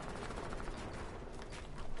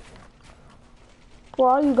 Where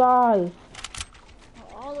are you guys?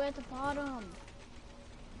 We're all the way at the bottom.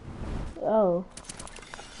 Oh.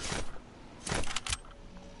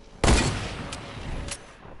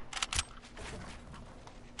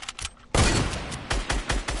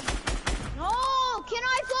 No! Can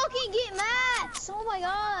I fucking get mats? Oh my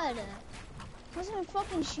god! I wasn't even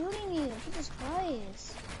fucking shooting you. Jesus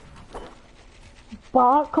Christ.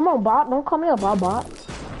 Bot, come on, bot. Don't come here, bot.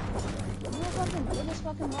 You're the fucking biggest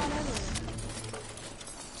fucking bot ever.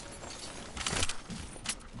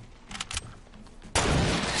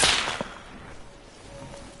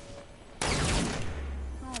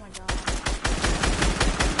 Oh my god.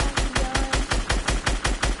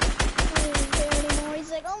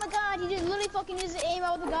 He's like, oh my god, he just literally fucking used the aim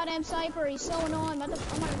out with the goddamn sniper. He's so annoying. Oh my god.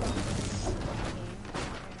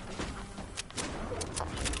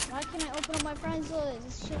 Why can't I open up my friends list?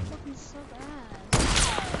 This shit fucking sucks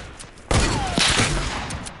ass.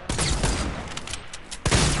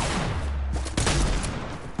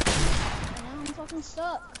 And now I'm fucking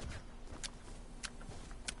stuck.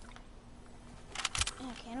 Yeah,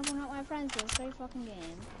 I can't open up my friends list every fucking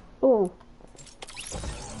game. Oh.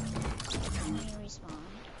 And then respawn.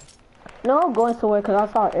 No, I'm going somewhere because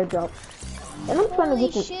I saw an airdrop. And I'm trying to Holy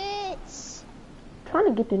get the shit! trying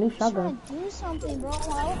to get the new I'm shotgun. trying to do something, bro.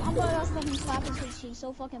 I'm probably also fucking slapping his cheek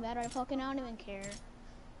so fucking bad. I don't even care.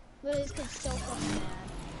 But this kid's so fucking bad.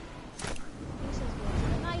 He says,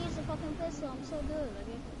 well, I use the fucking pistol. I'm so good. I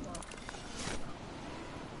get the fuck.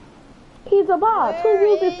 He's a boss. Who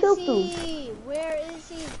uses pistols? Where is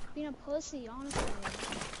he? Being a pussy, honestly.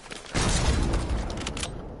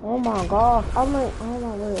 Oh my gosh. I'm like on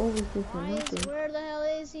my way over here for nothing. Where the hell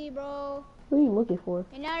is he, bro? What are you looking for?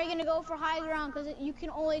 And now you're gonna go for high ground because you can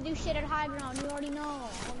only do shit at high ground. You already know.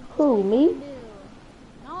 Who, me?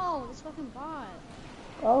 No, this fucking bot.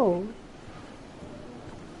 Oh.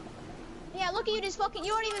 Yeah, look at you just fucking,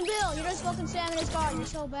 you don't even build. You're just fucking standing in this spot. You're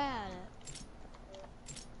so bad.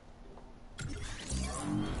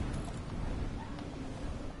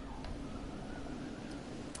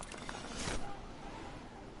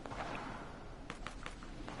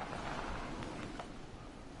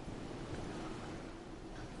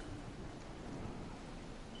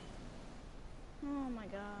 Oh my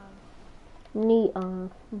god.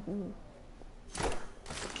 Neon.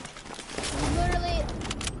 Literally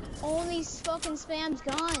only fucking spams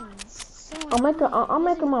guns. So I'm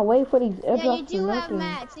making my way for these airdrops. yeah, you do have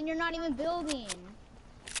mats and you're not even building.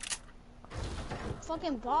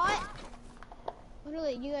 Fucking bot.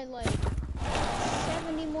 Literally, you had like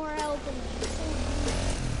 70 more health than me.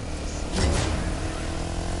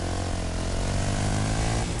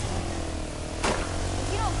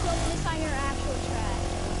 If you don't kill me this time, you're actual trash.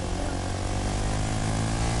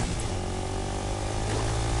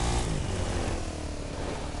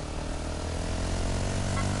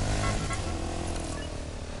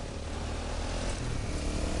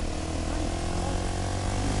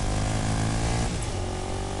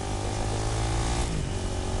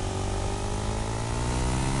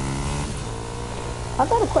 I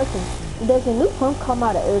got a question. Does a new pump come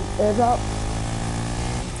out of airdrop?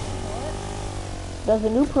 What? Does a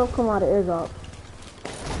new pump come out of airdrop?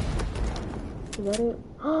 Is that it?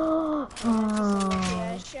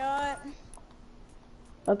 Yeah, shot.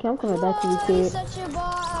 Okay, I'm coming back to you, Oh, kid. he's such a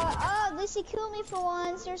bot. Oh, at least he killed me for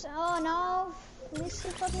once. Oh no. At least he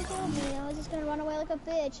fucking killed me. I was just gonna run away like a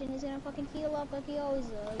bitch and he's gonna fucking heal up like he always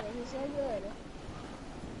does. Like, he's so good.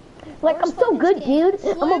 Like, I'm so good, dude.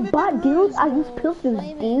 I'm a bot, dude. I use pistols,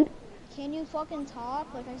 dude. Can you fucking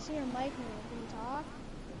talk? Like, I see your mic move. Can you talk?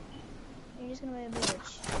 You're just gonna be a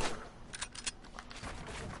bitch.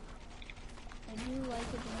 I do like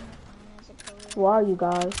it being fun as a coder. Where are you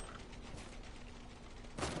guys?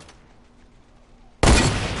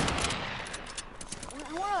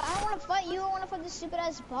 I don't wanna fight you. I wanna fight this stupid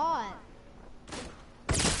ass bot.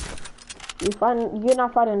 You're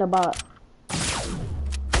not fighting the bot.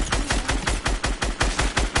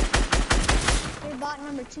 You're bot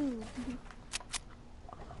number 2.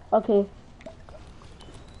 Okay.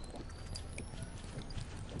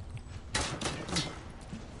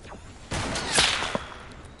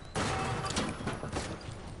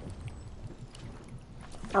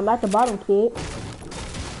 I'm at the bottom, kid.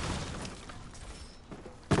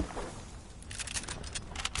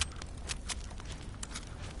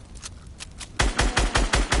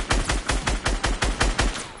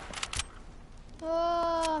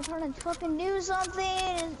 I'm Fucking do something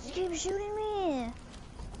and keep shooting me.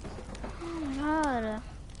 Oh my god.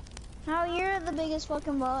 Now you're the biggest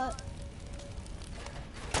fucking bot.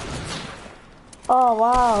 Oh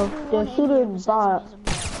wow, the Everyone in shooter here besides bot.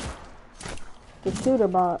 me is a bot. The shooter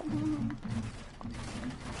bot.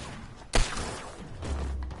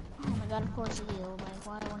 Oh my god, of course he healed. Like,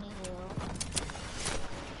 why won't he heal?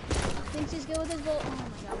 Thinks he's good with his bolt. Oh my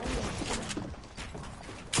god, what are you doing?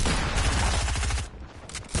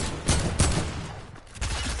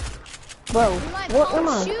 Bro, what am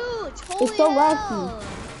I? Shoot! Holy It's so hell!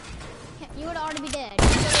 laggy. You would already be dead.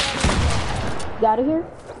 You out of here?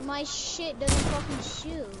 My shit doesn't fucking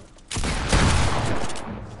shoot.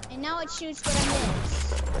 And now it shoots what I miss.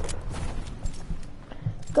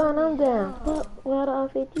 Gun on down. What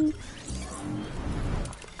off 50?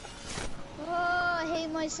 Oh, I hate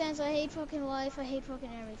my sense. I hate fucking life. I hate fucking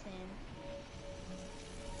everything.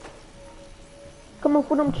 Come on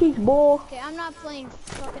for them cheeks, boy. Okay, I'm not playing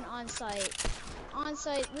fucking on site. On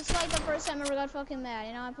site. This is like the first time I ever got fucking mad.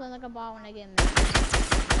 You know, I'm playing like a bot when I get mad.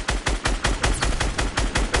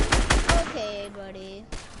 Okay, buddy.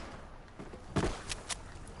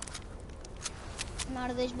 I'm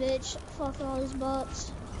out of this bitch. Fuck all these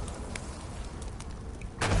bots.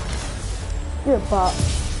 You're a bot.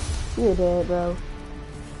 You're dead, bro.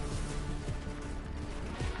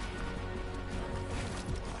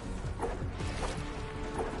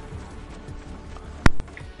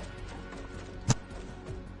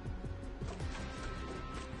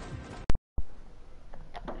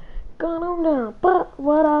 Gun on down, but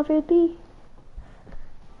what off 50?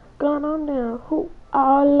 Gun on down, who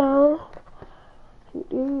all alone? You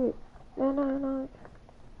did, and I know.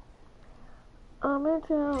 I'm in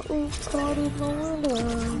town, it's party going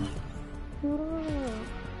down. You don't know,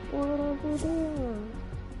 what else you doing?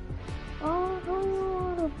 Oh, how you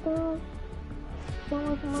wanna bounce? So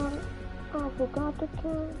much money, I forgot to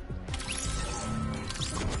count.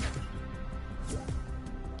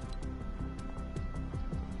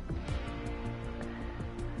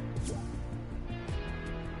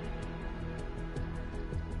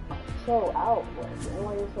 Chill out, boy. You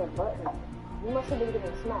want to use your button. You must have been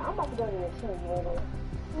getting smacked. I'm about to go to your shoes later.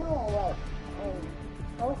 No, what?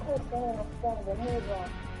 Don't quit saying I'm starting to move on.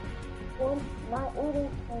 One, not eating,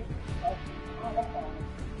 and all that stuff.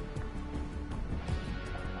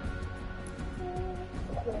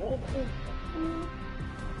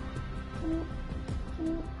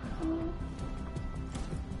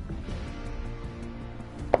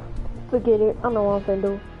 Forget it, I know what I'm finna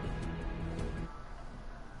do.